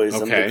I always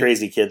am the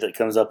crazy kid that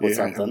comes up with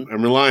something.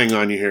 I'm relying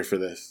on you here for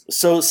this.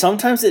 So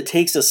sometimes it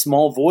takes a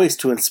small voice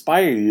to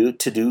inspire you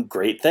to do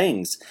great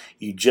things.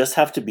 You just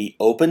have to be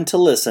open to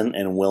listen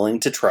and willing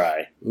to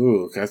try.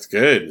 Ooh, that's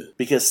good.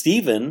 Because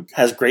Stephen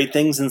has great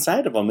things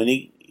inside of him.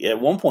 And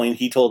at one point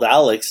he told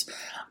Alex,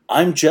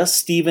 I'm just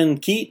Stephen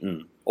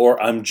Keaton, or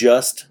I'm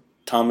just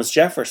Thomas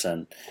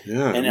Jefferson.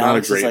 Yeah, and I'm not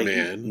Alex a great is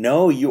man.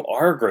 No, you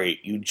are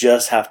great. You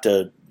just have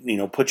to,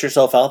 put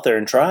yourself out there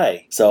and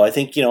try. So I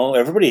think,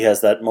 everybody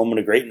has that moment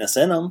of greatness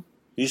in them.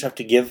 You just have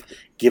to give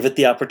it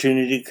the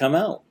opportunity to come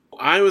out.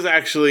 I was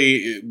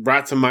actually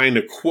brought to mind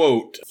a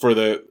quote for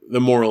the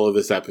moral of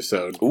this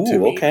episode.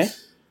 Ooh, okay.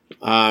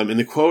 And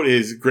the quote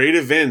is, "Great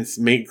events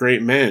make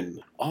great men."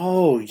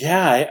 Oh,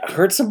 yeah. I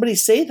heard somebody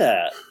say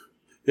that.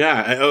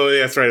 Yeah.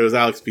 That's right. It was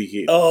Alex P.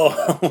 Keaton. Oh.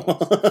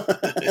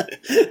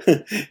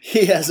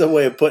 He has a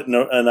way of putting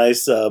a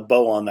nice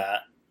bow on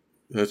that.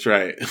 That's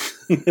right.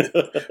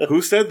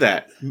 Who said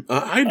that?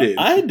 I did.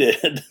 I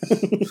did.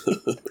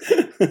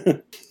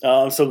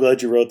 Oh, I'm so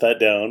glad you wrote that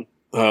down.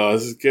 Oh,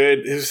 this is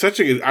good. It was such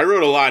a good... I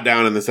wrote a lot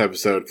down in this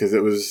episode because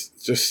it was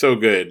just so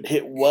good.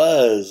 It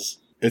was.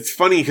 It's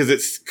funny because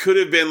it could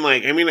have been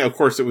like... I mean, of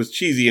course, it was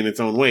cheesy in its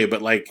own way,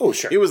 but like... Oh,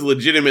 sure. It was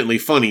legitimately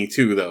funny,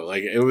 too, though.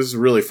 Like, it was a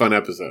really fun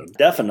episode.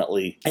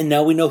 Definitely. And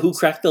now we know who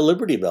cracked the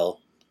Liberty Bell.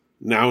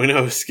 Now we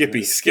know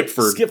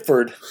Skipford.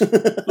 Skipford.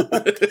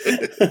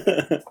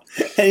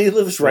 And he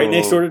lives right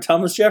next door to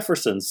Thomas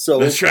Jefferson. So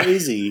That's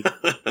crazy.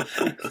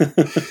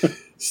 Right.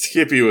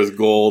 Skippy was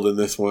gold in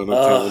this one, I'm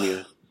telling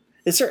you.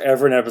 Is there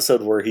ever an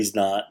episode where he's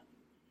not?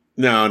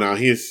 No,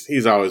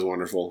 he's always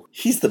wonderful.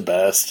 He's the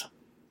best.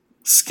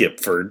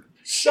 Skipford.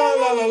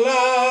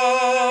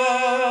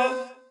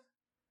 Sha-la-la-la.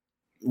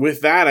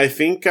 With that, I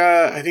think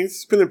this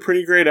has been a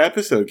pretty great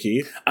episode,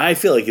 Keith. I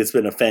feel like it's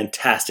been a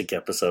fantastic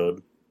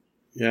episode.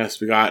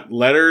 Yes, we got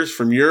letters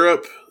from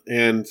Europe,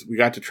 and we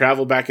got to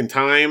travel back in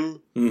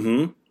time.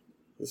 Mm-hmm.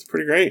 It's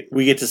pretty great.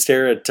 We get to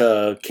stare at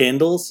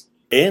candles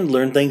and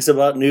learn things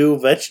about new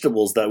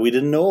vegetables that we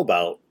didn't know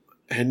about.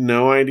 I had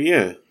no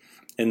idea.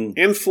 And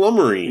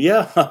flummery.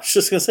 Yeah, I was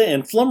just going to say,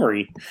 and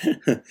flummery.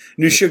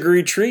 New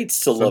sugary treats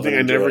to love and Something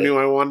I never enjoy. knew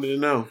I wanted to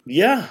know.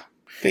 Yeah.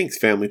 Thanks,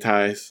 Family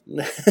Ties.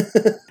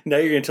 Now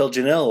you're going to tell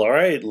Janelle, all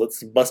right,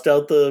 let's bust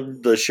out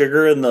the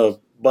sugar and the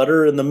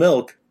butter and the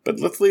milk. But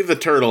let's leave the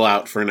turtle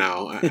out for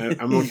now.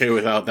 I'm okay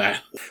without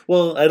that.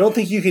 Well, I don't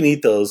think you can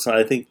eat those.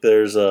 I think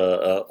there's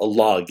a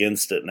law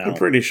against it now. I'm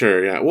pretty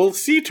sure, yeah. Well,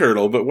 sea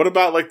turtle, but what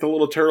about like the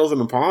little turtles in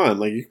the pond?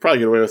 Like, you could probably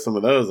get away with some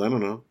of those. I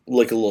don't know.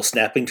 Like a little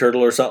snapping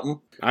turtle or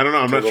something? I don't know.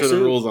 I'm not sure the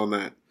rules on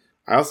that.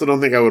 I also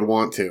don't think I would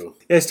want to.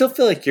 Yeah, I still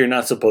feel like you're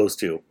not supposed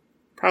to.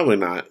 Probably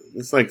not.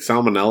 It's like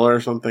salmonella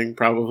or something,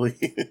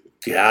 probably.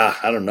 Yeah,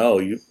 I don't know.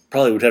 You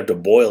probably would have to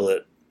boil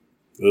it.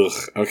 Ugh,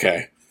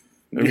 okay.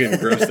 I'm getting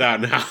grossed out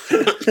now.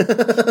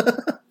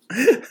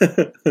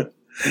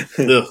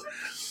 Ugh.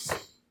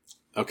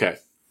 Okay.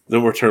 No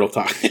more turtle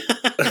talk.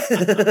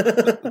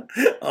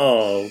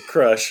 Oh,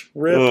 crush.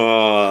 Rip.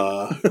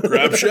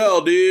 Grab shell,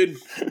 dude.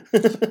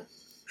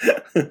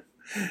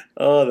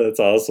 Oh, that's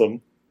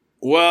awesome.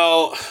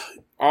 Well,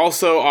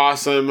 also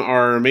awesome,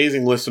 our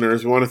amazing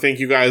listeners. We want to thank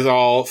you guys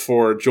all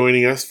for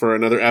joining us for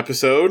another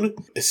episode.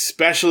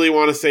 Especially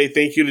want to say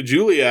thank you to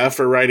Julia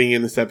for writing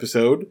in this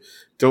episode.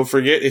 Don't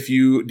forget, if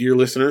you, dear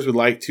listeners, would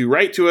like to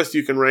write to us,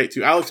 you can write to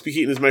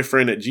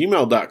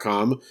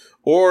alexbkeatonismyfriend@gmail.com,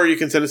 or you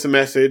can send us a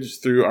message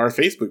through our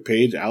Facebook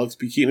page, Alex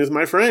B. Keaton is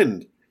my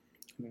friend.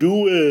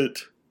 Do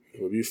it.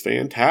 It would be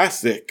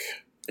fantastic.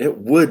 It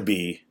would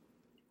be.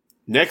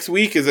 Next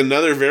week is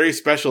another very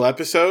special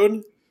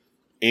episode,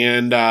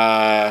 and,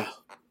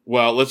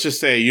 well, let's just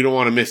say you don't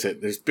want to miss it.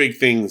 There's big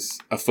things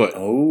afoot.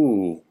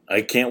 Oh,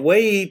 I can't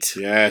wait.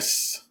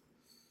 Yes.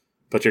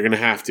 But you're going to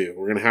have to.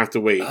 We're going to have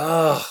to wait.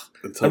 Oh,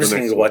 until I'm just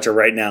going to watch it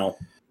right now.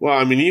 Well,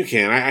 I mean, you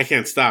can. I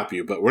can't stop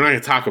you, but we're not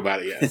going to talk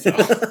about it yet. So.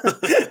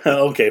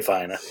 Okay,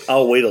 fine.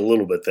 I'll wait a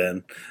little bit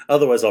then.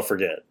 Otherwise, I'll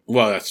forget.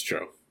 Well, that's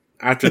true.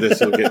 After this,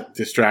 you'll get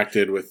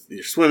distracted with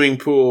your swimming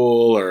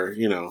pool or,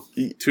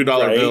 $2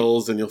 Right.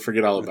 bills, and you'll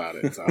forget all about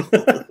it. So.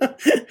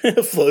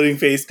 Floating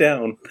face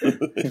down.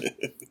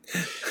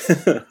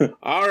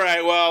 All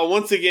right. Well,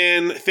 once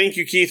again, thank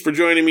you, Keith, for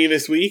joining me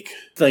this week.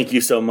 Thank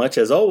you so much,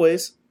 as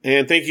always.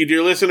 And thank you,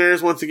 dear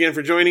listeners, once again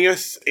for joining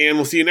us. And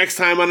we'll see you next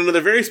time on another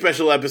very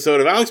special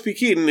episode of Alex B.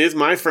 Keaton is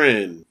my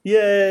friend.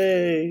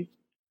 Yay!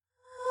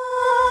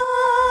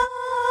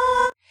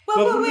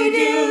 What would we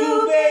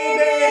do,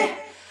 baby,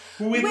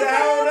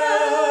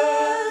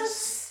 without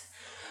us?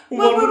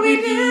 What would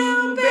we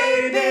do,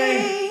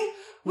 baby,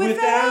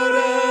 without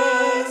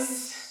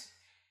us?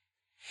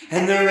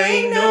 And there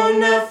ain't no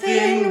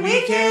nothing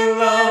we can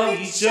love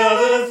each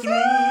other through.